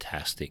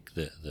fantastic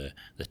the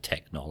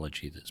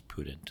technology that's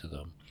put into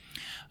them.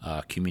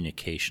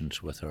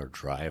 Communications with our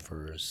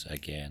drivers,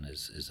 again,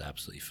 is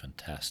absolutely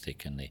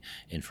fantastic, and the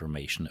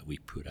information that we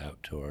put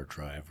out to our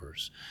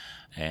drivers.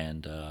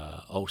 And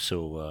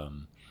also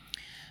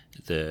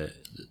the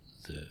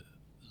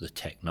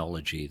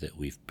technology that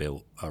we've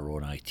built, our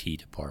own IT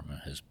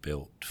department has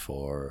built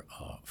for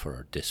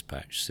our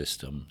dispatch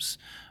systems,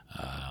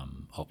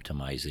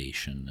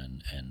 optimization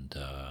and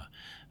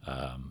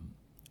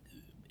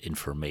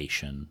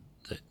information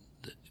that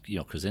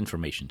because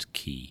information's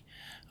key.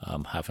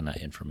 Having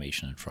that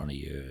information in front of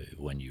you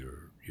when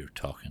you're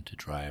talking to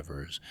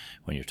drivers,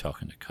 when you're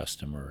talking to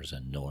customers,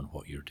 and knowing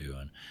what you're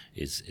doing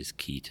is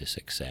key to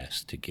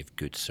success, to give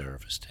good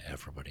service to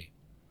everybody.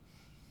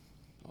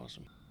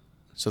 Awesome.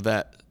 So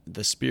that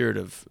the spirit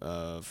of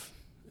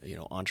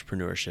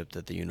entrepreneurship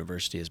that the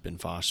university has been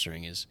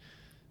fostering is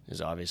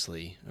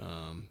obviously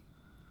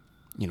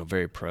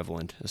very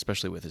prevalent,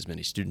 especially with as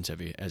many students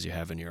as you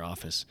have in your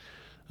office.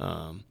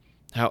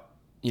 How,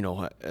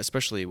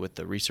 especially with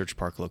the research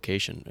park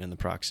location and the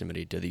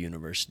proximity to the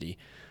university,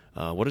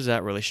 what does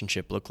that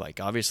relationship look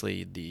like?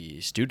 Obviously, the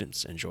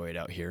students enjoy it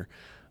out here,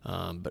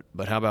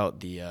 but how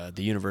about the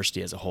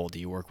university as a whole? Do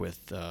you work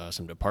with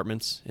some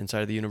departments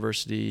inside of the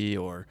university,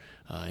 or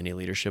any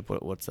leadership?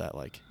 What's that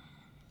like?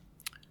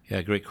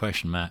 Yeah, great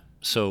question, Matt.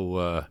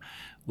 So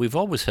we've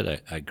always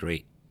had a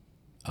great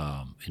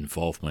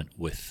involvement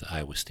with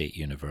Iowa State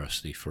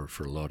University for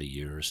a lot of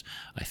years.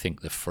 I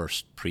think the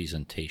first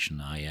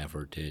presentation I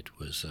ever did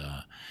was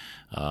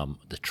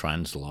the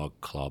Translog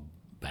Club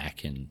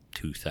back in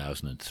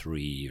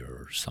 2003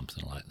 or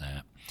something like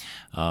that.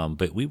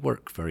 But we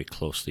work very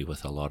closely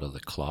with a lot of the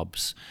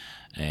clubs,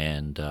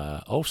 and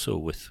also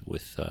with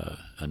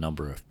a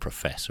number of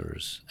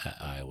professors at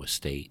Iowa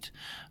State.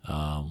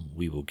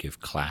 We will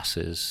give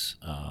classes,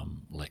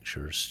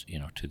 lectures,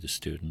 to the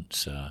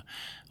students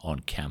on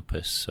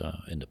campus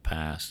in the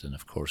past, and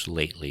of course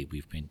lately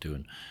we've been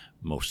doing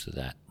most of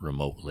that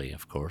remotely.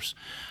 Of course,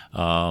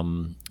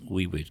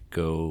 we would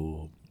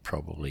go.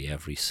 Probably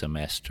every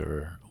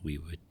semester we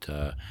would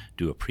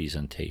do a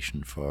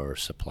presentation for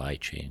Supply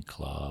Chain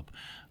Club,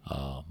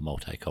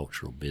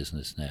 Multicultural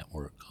Business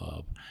Network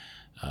Club,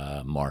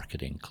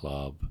 Marketing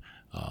Club,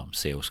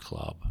 Sales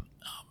Club,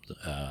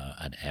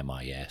 and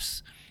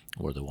MIS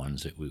were the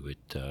ones that we would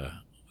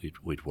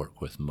we'd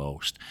work with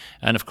most.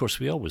 And of course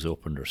we always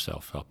opened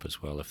ourselves up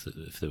as well.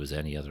 If there was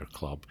any other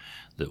club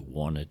that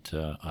wanted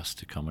us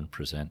to come and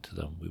present to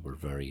them, we were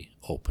very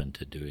open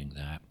to doing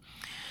that.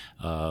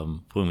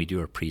 When we do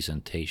our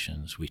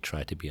presentations, we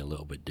try to be a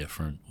little bit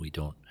different. We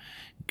don't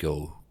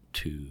go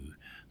to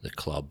the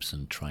clubs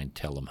and try and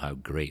tell them how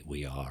great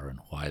we are and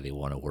why they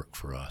want to work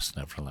for us.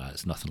 Never like that.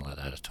 It's nothing like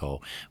that at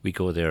all. We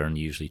go there and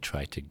usually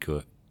try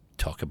to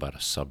talk about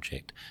a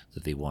subject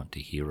that they want to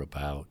hear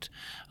about.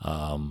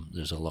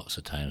 There's lots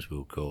of times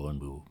we'll go and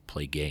we'll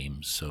play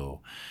games.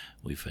 So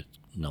we've had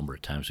a number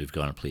of times we've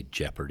gone and played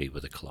Jeopardy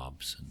with the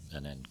clubs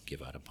and then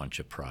give out a bunch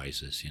of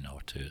prizes,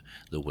 to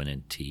the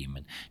winning team,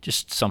 and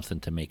just something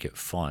to make it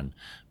fun,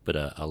 but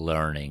a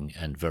learning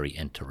and very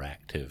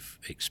interactive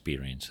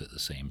experience at the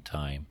same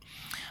time.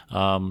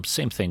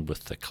 Same thing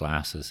with the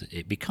classes.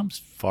 It becomes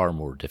far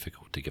more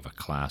difficult to give a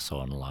class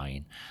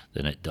online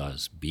than it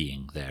does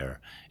being there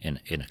in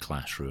a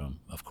classroom,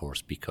 of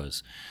course,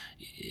 because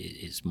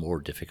it's more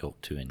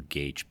difficult to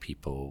engage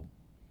people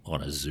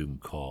on a Zoom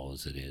call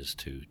as it is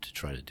to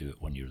try to do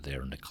it when you're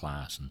there in the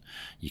class, and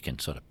you can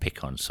sort of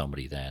pick on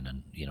somebody then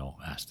and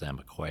ask them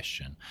a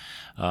question.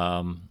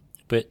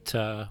 But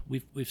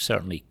we've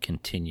certainly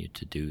continued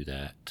to do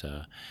that,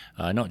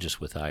 not just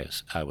with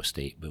Iowa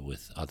State, but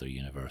with other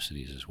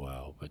universities as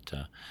well, but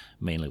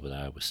mainly with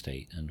Iowa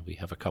State. And we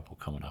have a couple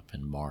coming up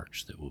in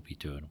March that we'll be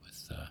doing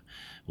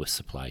with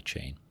supply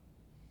chain.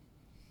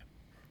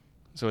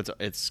 So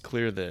it's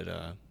clear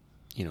that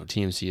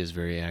TMC is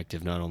very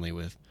active, not only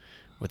with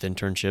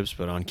internships,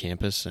 but on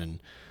campus, and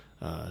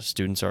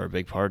students are a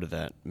big part of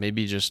that.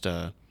 Maybe just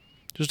to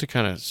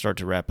kind of start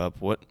to wrap up,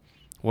 what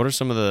are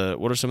some of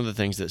the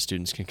things that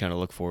students can kind of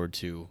look forward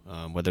to,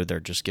 whether they're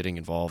just getting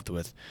involved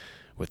with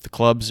the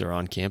clubs or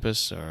on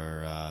campus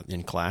or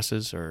in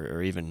classes,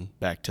 or even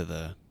back to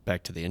the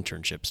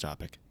internships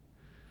topic?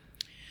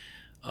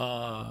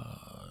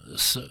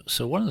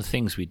 So one of the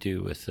things we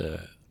do with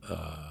the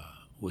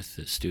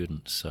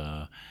students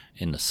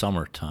in the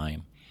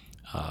summertime.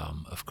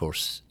 Of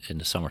course, in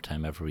the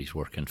summertime, everybody's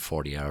working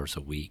 40 hours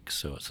a week,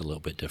 so it's a little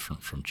bit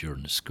different from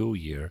during the school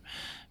year.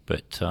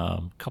 But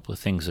a couple of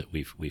things that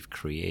we've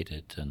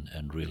created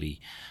and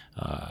really,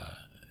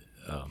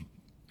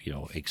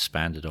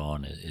 expanded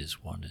on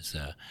is one is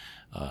a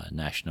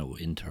National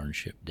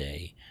Internship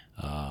Day.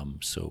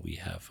 So we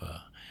have,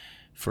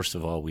 first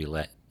of all, we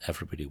let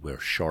everybody wear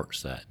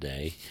shorts that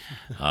day.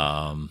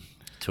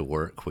 To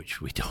work,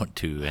 which we don't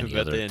do any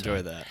other time. They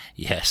enjoy that.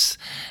 Yes,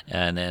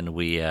 and then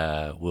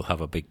we'll have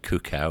a big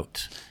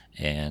cookout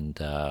and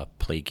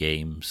play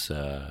games,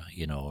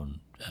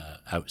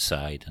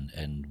 outside,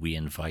 and we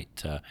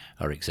invite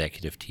our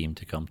executive team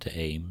to come to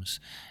Ames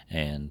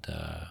and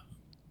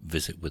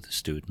visit with the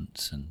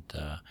students and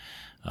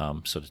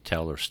sort of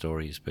tell their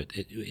stories. But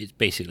it's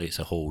basically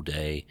a whole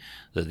day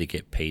that they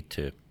get paid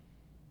to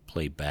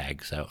play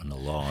bags out on the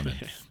lawn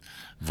and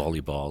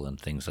volleyball and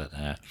things like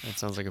that. That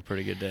sounds like a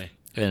pretty good day.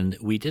 And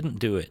we didn't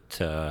do it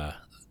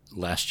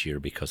last year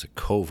because of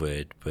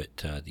COVID, but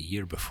the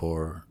year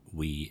before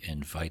we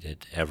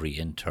invited every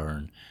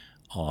intern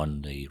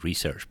on the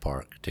research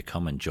park to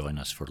come and join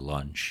us for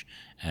lunch,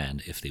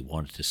 and if they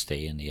wanted to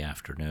stay in the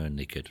afternoon,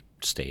 they could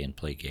stay and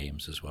play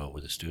games as well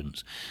with the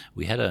students.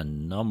 We had a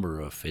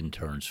number of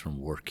interns from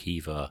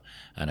Workiva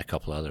and a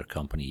couple other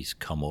companies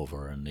come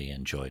over, and they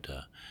enjoyed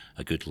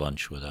a good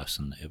lunch with us,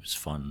 and it was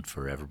fun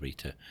for everybody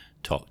to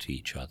talk to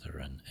each other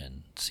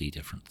and see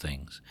different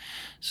things.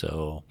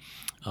 So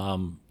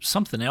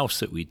something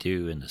else that we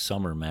do in the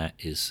summer, Matt,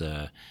 is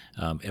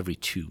every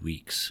 2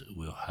 weeks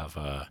we'll have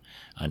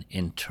an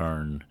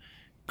intern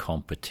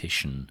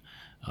competition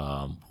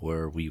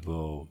where we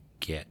will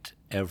get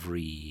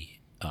every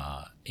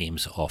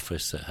Ames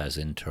office that has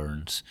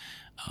interns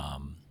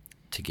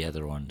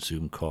together on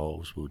Zoom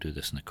calls. We'll do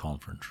this in the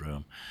conference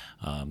room,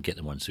 get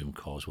them on Zoom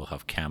calls. We'll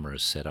have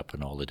cameras set up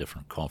in all the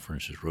different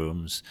conference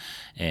rooms,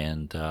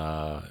 and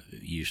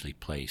usually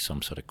play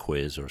some sort of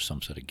quiz or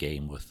some sort of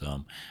game with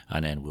them,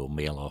 and then we'll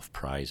mail off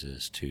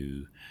prizes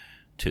to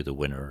the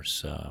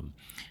winners.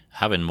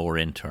 Having more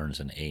interns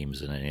in Ames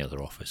than any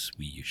other office,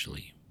 we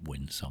usually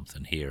win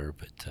something here,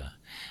 but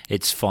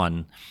it's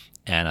fun,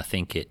 and I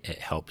think it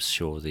helps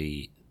show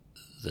the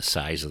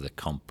size of the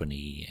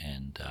company,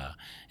 and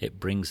it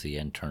brings the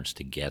interns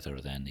together.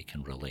 Then they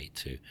can relate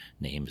to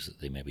names that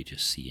they maybe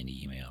just see in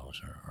emails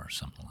or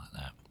something like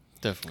that.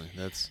 Definitely.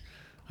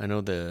 I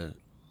know the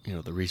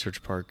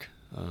Research Park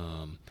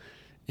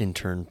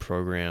intern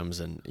programs,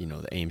 and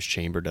the Ames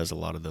Chamber does a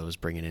lot of those,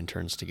 bringing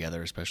interns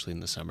together, especially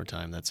in the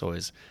summertime. It's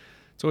always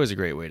a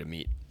great way to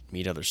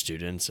meet other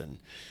students, and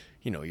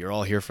you're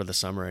all here for the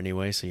summer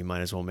anyway, so you might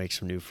as well make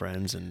some new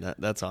friends, and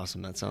that's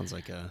awesome. That sounds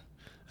like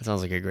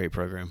a great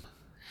program.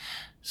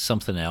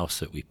 Something else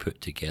that we put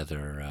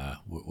together,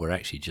 we're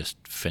actually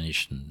just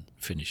finished and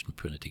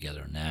putting it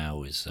together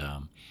now, is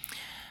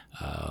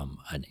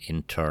an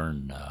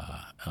intern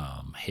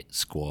hit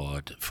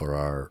squad for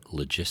our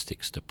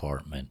logistics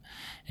department.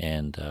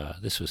 And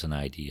this was an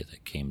idea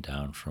that came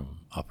down from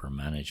upper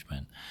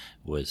management,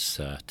 was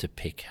to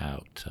pick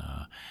out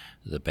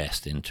the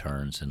best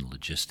interns in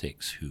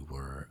logistics who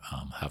were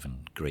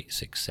having great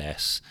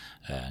success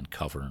and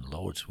covering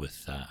loads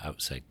with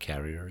outside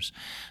carriers.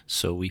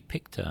 So we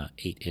picked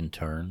 8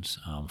 interns.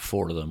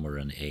 4 of them were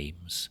in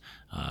Ames,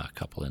 a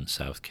couple in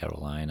South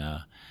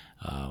Carolina,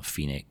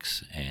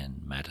 Phoenix,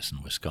 and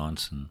Madison,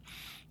 Wisconsin.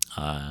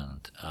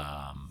 And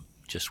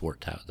just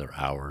worked out their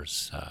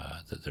hours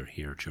that they're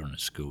here during the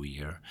school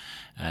year.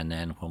 And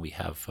then when we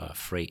have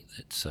freight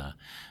that's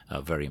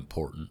very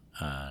important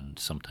and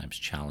sometimes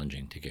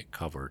challenging to get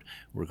covered,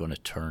 we're going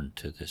to turn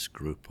to this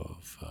group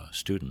of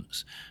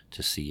students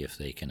to see if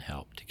they can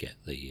help to get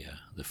the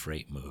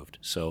freight moved.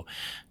 So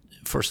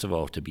first of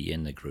all, to be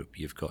in the group,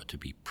 you've got to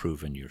be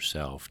proven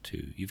yourself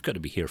you've got to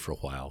be here for a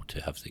while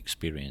to have the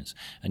experience,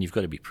 and you've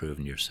got to be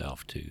proven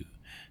yourself to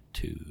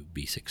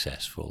be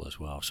successful as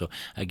well. So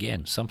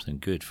again, something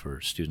good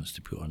for students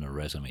to put on their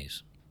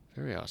resumes.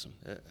 Very awesome.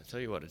 I tell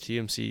you what, a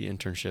TMC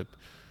internship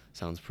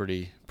sounds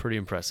pretty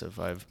impressive.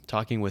 I've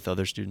talking with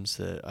other students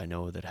that I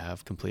know that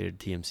have completed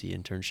TMC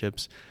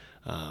internships.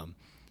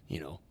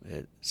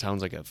 It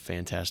sounds like a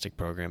fantastic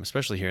program,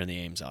 especially here in the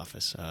Ames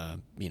office.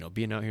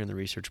 Being out here in the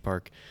research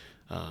park,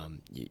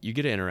 you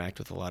get to interact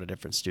with a lot of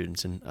different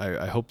students, and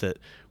I hope that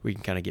we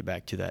can kind of get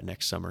back to that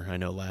next summer. I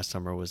know last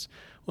summer was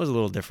a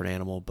little different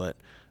animal, but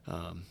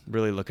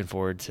really looking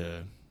forward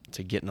to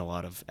getting a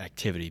lot of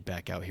activity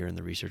back out here in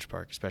the research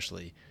park,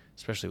 especially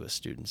with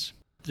students.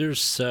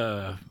 There's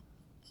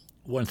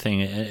one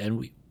thing, and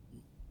we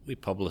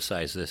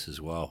publicize this as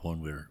well when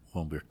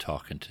we're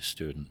talking to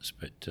students,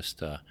 but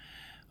just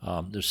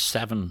there's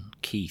 7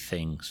 key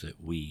things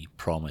that we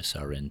promise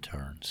our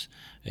interns,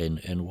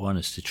 and one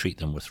is to treat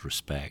them with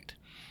respect,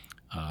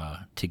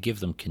 to give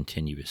them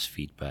continuous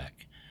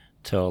feedback,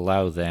 to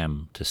allow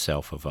them to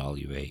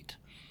self-evaluate,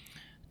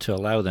 to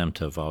allow them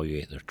to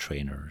evaluate their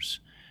trainers,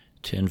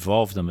 to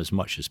involve them as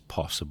much as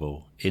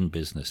possible in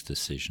business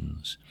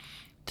decisions,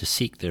 to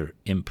seek their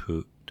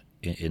input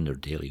in their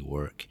daily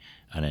work,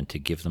 and then to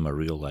give them a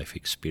real-life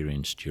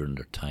experience during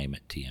their time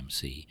at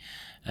TMC.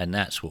 And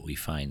that's what we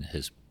find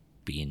has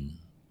been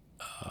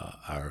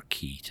our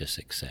key to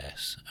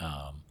success.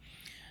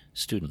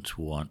 Students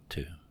want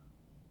to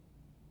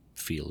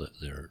feel that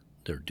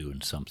they're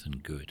doing something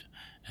good,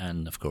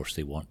 and of course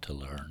they want to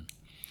learn.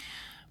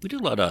 We do a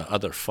lot of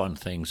other fun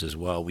things as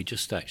well. We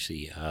just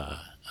actually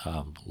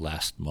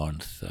last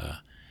month,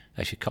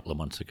 actually a couple of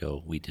months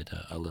ago, we did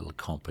a little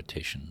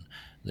competition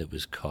that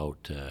was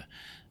called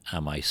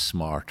Am I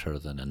Smarter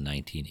Than a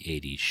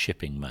 1980s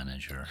Shipping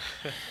Manager?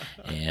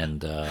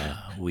 And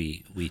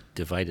we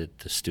divided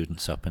the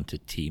students up into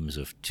teams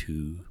of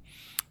 2.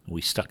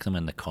 We stuck them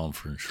in the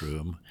conference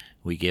room.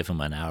 We gave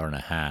them an hour and a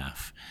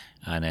half,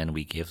 and then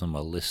we gave them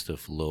a list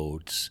of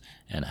loads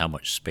and how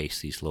much space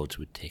these loads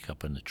would take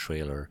up in the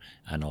trailer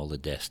and all the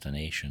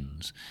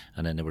destinations.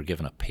 And then they were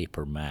given a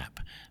paper map,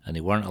 and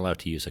they weren't allowed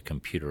to use a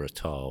computer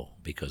at all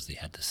because they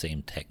had the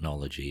same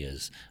technology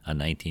as a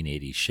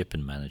 1980s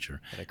shipping manager.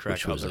 Had to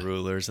crack out the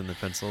rulers and the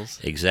pencils.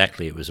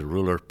 Exactly. It was a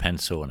ruler,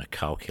 pencil, and a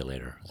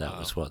calculator. That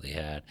was what they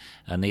had.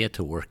 And they had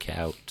to work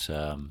out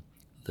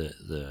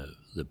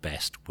the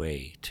best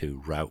way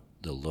to route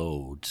the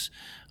loads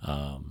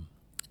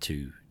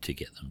to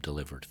get them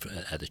delivered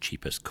at the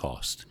cheapest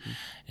cost.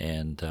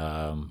 And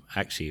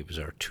actually, it was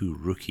our 2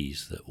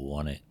 rookies that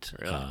won it.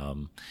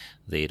 Really?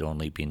 They'd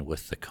only been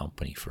with the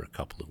company for a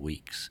couple of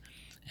weeks,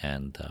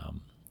 and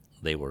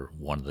they were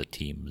one of the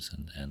teams.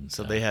 And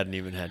so they hadn't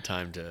even had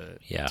time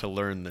to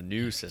learn the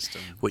new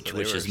system, which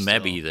is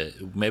maybe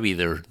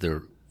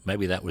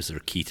that was their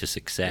key to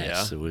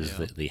success. It was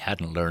that they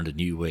hadn't learned a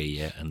new way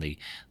yet, and they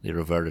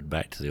reverted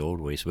back to the old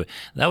ways. But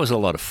that was a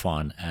lot of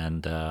fun,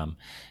 and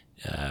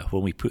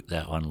when we put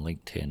that on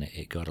LinkedIn,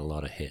 it got a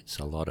lot of hits.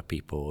 A lot of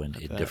people in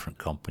different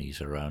companies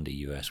around the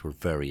U.S. were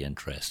very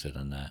interested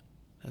in that.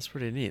 That's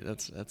pretty neat.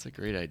 That's a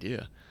great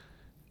idea.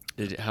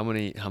 How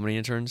many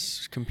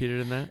interns competed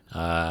in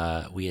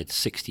that? We had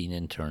 16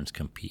 interns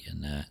compete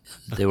in that.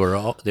 They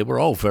were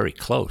all very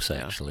close,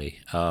 actually.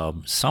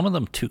 Some of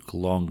them took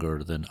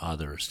longer than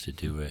others to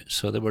do it,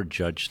 so they were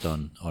judged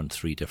on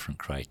 3 different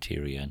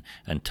criteria,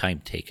 and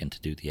time taken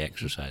to do the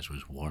exercise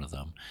was one of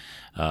them.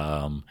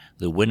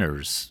 The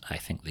winners, I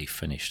think they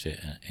finished it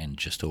in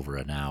just over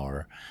an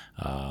hour.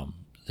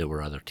 There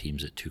were other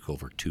teams that took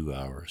over 2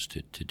 hours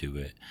to do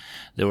it.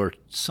 There were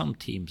some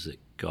teams that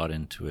got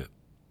into it.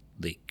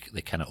 They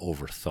kind of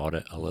overthought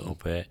it a little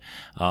bit.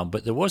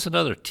 But there was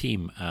another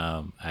team,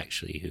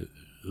 actually,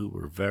 who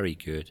were very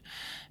good.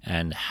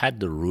 And had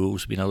the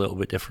rules been a little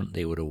bit different,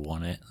 they would have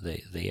won it.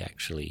 They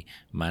actually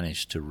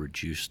managed to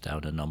reduce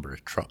down the number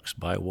of trucks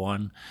by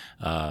 1,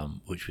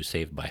 which was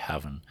saved by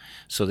having.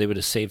 So they would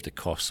have saved the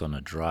costs on a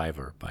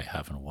driver by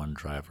having 1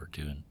 driver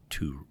doing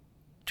two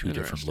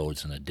different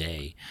loads in a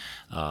day.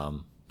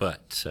 So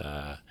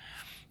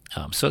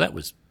that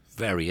was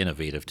very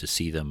innovative to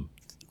see them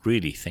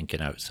really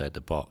thinking outside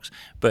the box.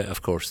 But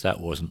of course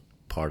that wasn't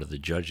part of the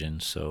judging,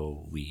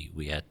 so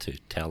we had to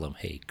tell them,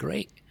 hey,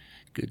 great,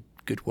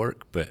 good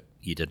work, but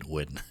you didn't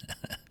win.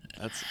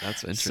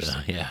 That's interesting. So,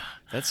 yeah,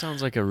 that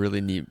sounds like a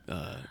really neat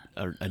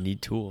a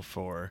neat tool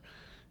for,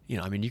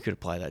 you could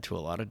apply that to a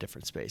lot of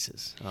different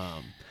spaces.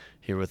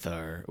 Here with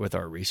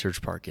our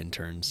research park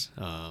interns,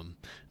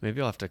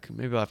 maybe I'll have to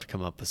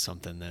come up with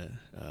something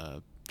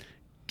that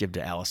give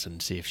to Allison,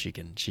 see if she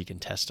can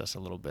test us a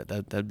little bit.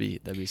 That'd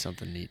be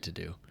something neat to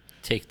do.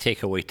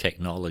 take away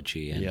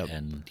technology Yep.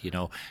 and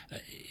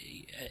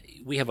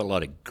we have a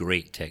lot of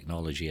great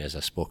technology, as I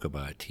spoke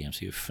about at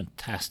TMC. We have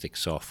fantastic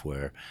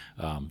software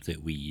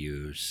that we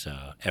use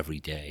every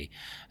day,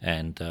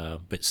 and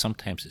but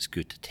sometimes it's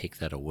good to take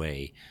that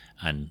away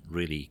and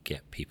really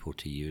get people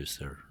to use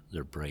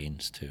their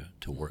brains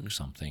to work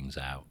some things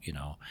out.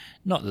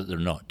 Not that they're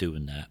not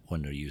doing that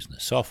when they're using the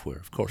software.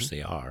 Of course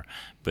they are,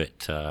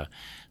 but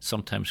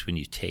sometimes when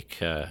you take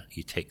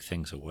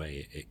things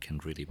away, it can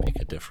really make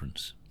a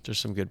difference.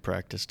 Just some good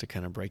practice to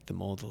kind of break the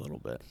mold a little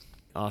bit.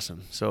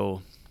 Awesome.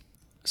 So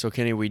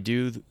Kenny, we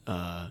do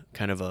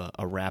kind of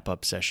a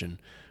wrap-up session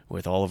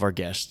with all of our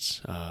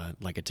guests,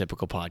 like a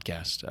typical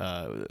podcast,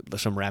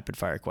 some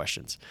rapid-fire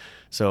questions.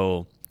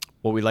 So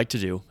what we like to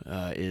do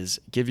is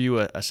give you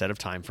a set of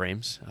time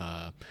frames.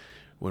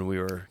 When we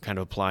were kind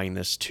of applying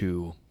this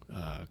to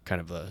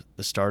kind of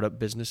the startup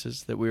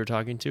businesses that we were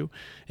talking to,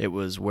 it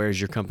was,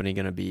 where's your company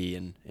going to be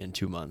in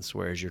 2 months?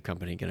 Where's your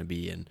company going to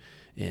be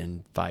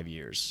in 5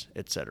 years,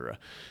 et cetera?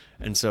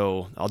 And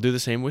so I'll do the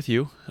same with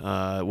you,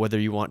 whether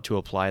you want to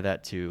apply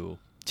that to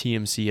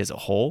TMC as a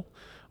whole,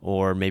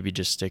 or maybe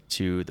just stick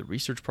to the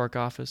Research Park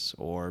office,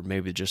 or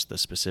maybe just the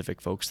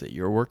specific folks that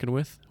you're working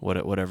with,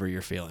 whatever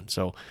you're feeling.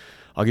 So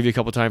I'll give you a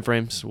couple time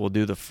frames. We'll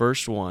do the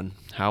first one.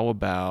 How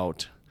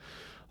about,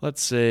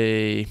 let's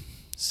say,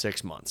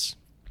 6 months?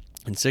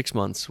 In 6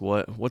 months,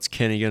 what's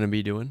Kenny going to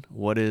be doing?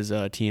 What is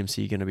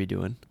TMC going to be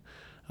doing?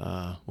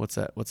 What's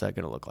that going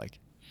to look like?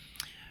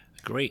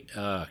 Great.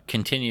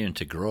 Continuing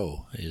to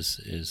grow is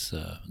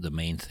the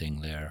main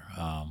thing there.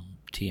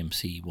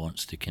 TMC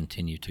wants to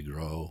continue to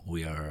grow.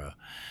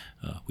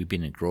 We've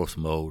been in growth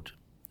mode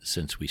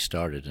since we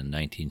started in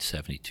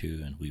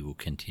 1972, and we will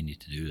continue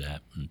to do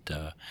that.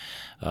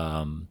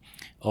 And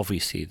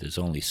obviously, there's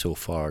only so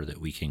far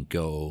that we can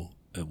go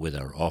with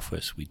our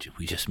office. We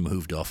just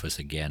moved office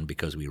again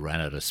because we ran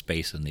out of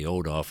space in the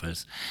old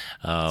office.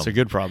 It's a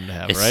good problem to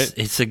have, right?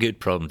 It's a good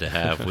problem to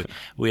have.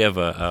 we have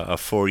a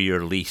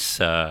 4-year lease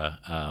now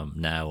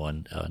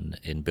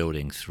in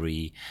Building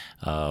 3,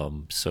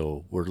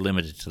 so we're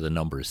limited to the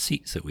number of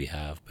seats that we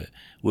have, but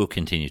we'll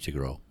continue to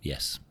grow.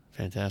 Yes.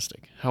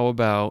 Fantastic. How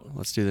about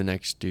let's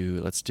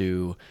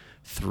do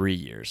 3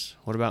 years.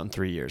 What about in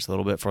 3 years? A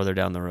little bit further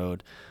down the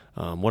road.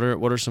 What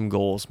are some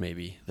goals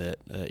maybe that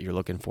you're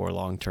looking for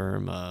long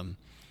term?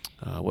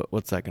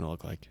 What's that going to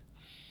look like?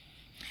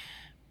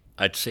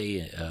 I'd say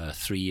a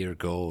 3-year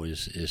goal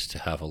is to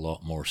have a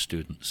lot more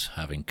students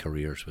having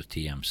careers with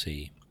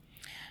TMC.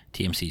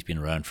 TMC's been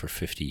around for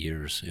 50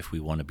 years. If we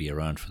want to be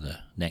around for the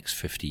next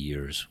 50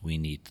 years, we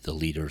need the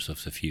leaders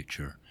of the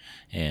future,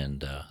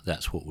 and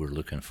that's what we're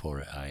looking for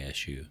at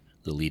ISU.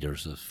 The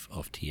leaders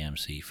of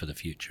TMC for the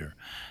future.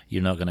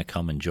 You're not going to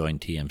come and join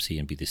TMC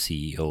and be the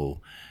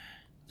CEO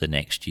the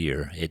next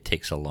year. It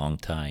takes a long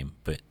time,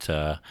 but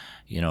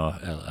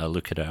I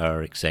look at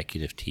our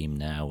executive team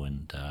now,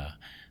 and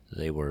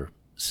they were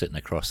sitting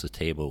across the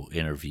table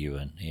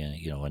interviewing,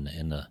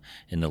 in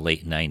the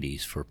late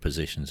 90s for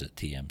positions at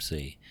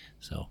TMC.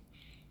 So.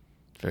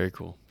 Very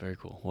cool. Very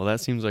cool. Well, that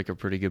seems like a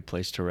pretty good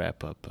place to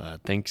wrap up.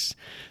 Thanks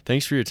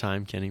for your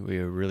time, Kenny. We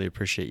really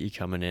appreciate you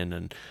coming in,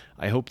 and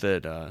I hope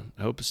the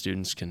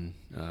students can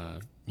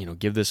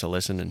give this a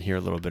listen and hear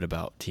a little bit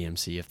about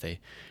TMC if they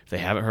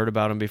haven't heard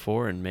about them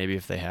before, and maybe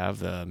if they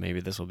have, maybe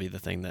this will be the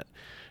thing that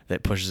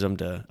pushes them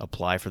to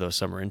apply for those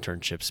summer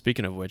internships.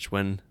 Speaking of which,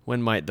 when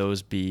might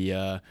those be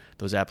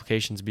those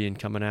applications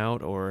coming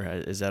out, or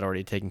is that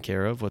already taken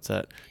care of? What's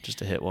that? Just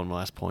to hit one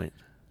last point.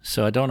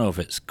 So I don't know if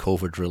it's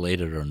COVID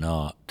related or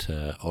not,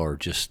 or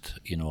just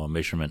a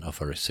measurement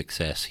of our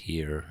success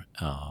here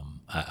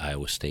at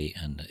Iowa State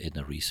and in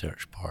the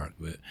research park.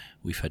 But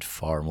we've had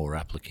far more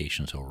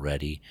applications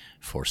already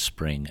for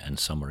spring and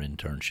summer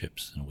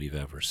internships than we've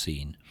ever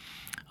seen.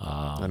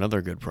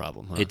 Another good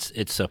problem. Huh?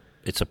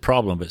 It's a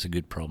problem, but it's a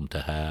good problem to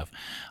have.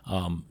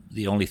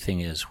 The only thing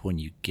is, when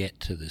you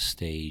get to this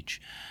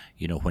stage,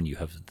 when you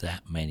have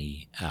that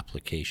many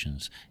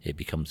applications, it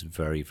becomes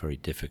very, very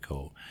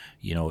difficult.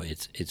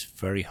 It's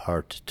very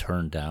hard to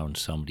turn down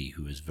somebody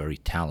who is very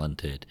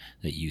talented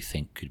that you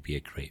think could be a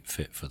great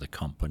fit for the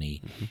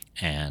company, mm-hmm.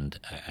 and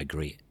a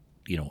great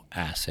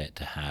asset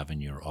to have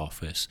in your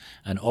office.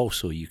 And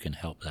also you can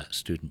help that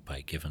student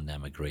by giving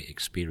them a great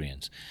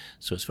experience.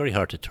 So it's very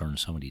hard to turn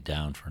somebody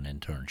down for an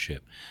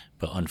internship,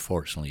 but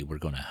unfortunately we're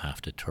going to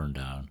have to turn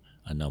down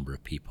a number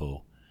of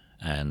people.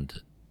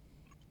 And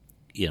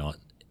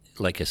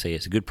like I say,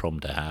 it's a good problem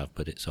to have,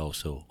 but it's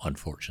also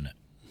unfortunate.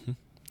 Mm-hmm.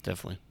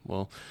 Definitely.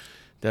 Well,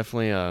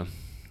 definitely,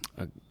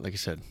 like I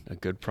said, a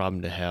good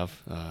problem to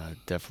have.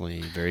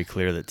 Definitely very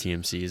clear that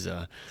TMC is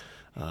a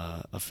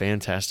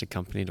fantastic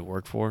company to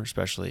work for,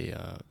 especially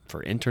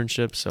for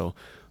internships. So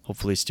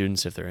hopefully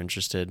students, if they're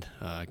interested,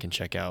 can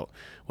check out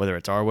whether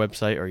it's our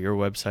website or your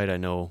website. I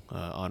know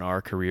on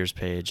our careers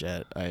page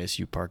at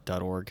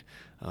isupark.org,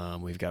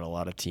 we've got a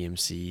lot of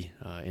TMC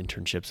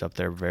internships up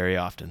there very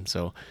often.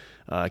 So,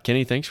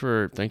 Kenny, thanks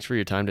for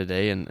your time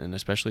today, and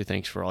especially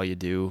thanks for all you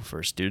do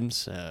for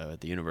students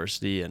at the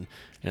university and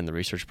the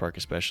research park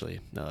especially.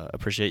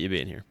 Appreciate you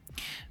being here.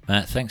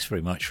 Matt, thanks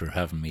very much for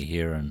having me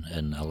here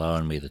and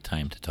allowing me the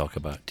time to talk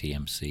about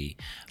TMC.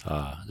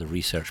 The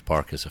research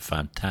park is a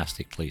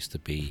fantastic place to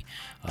be,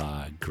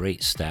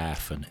 great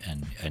staff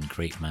and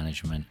great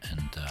management,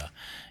 and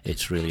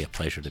it's really a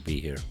pleasure to be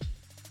here.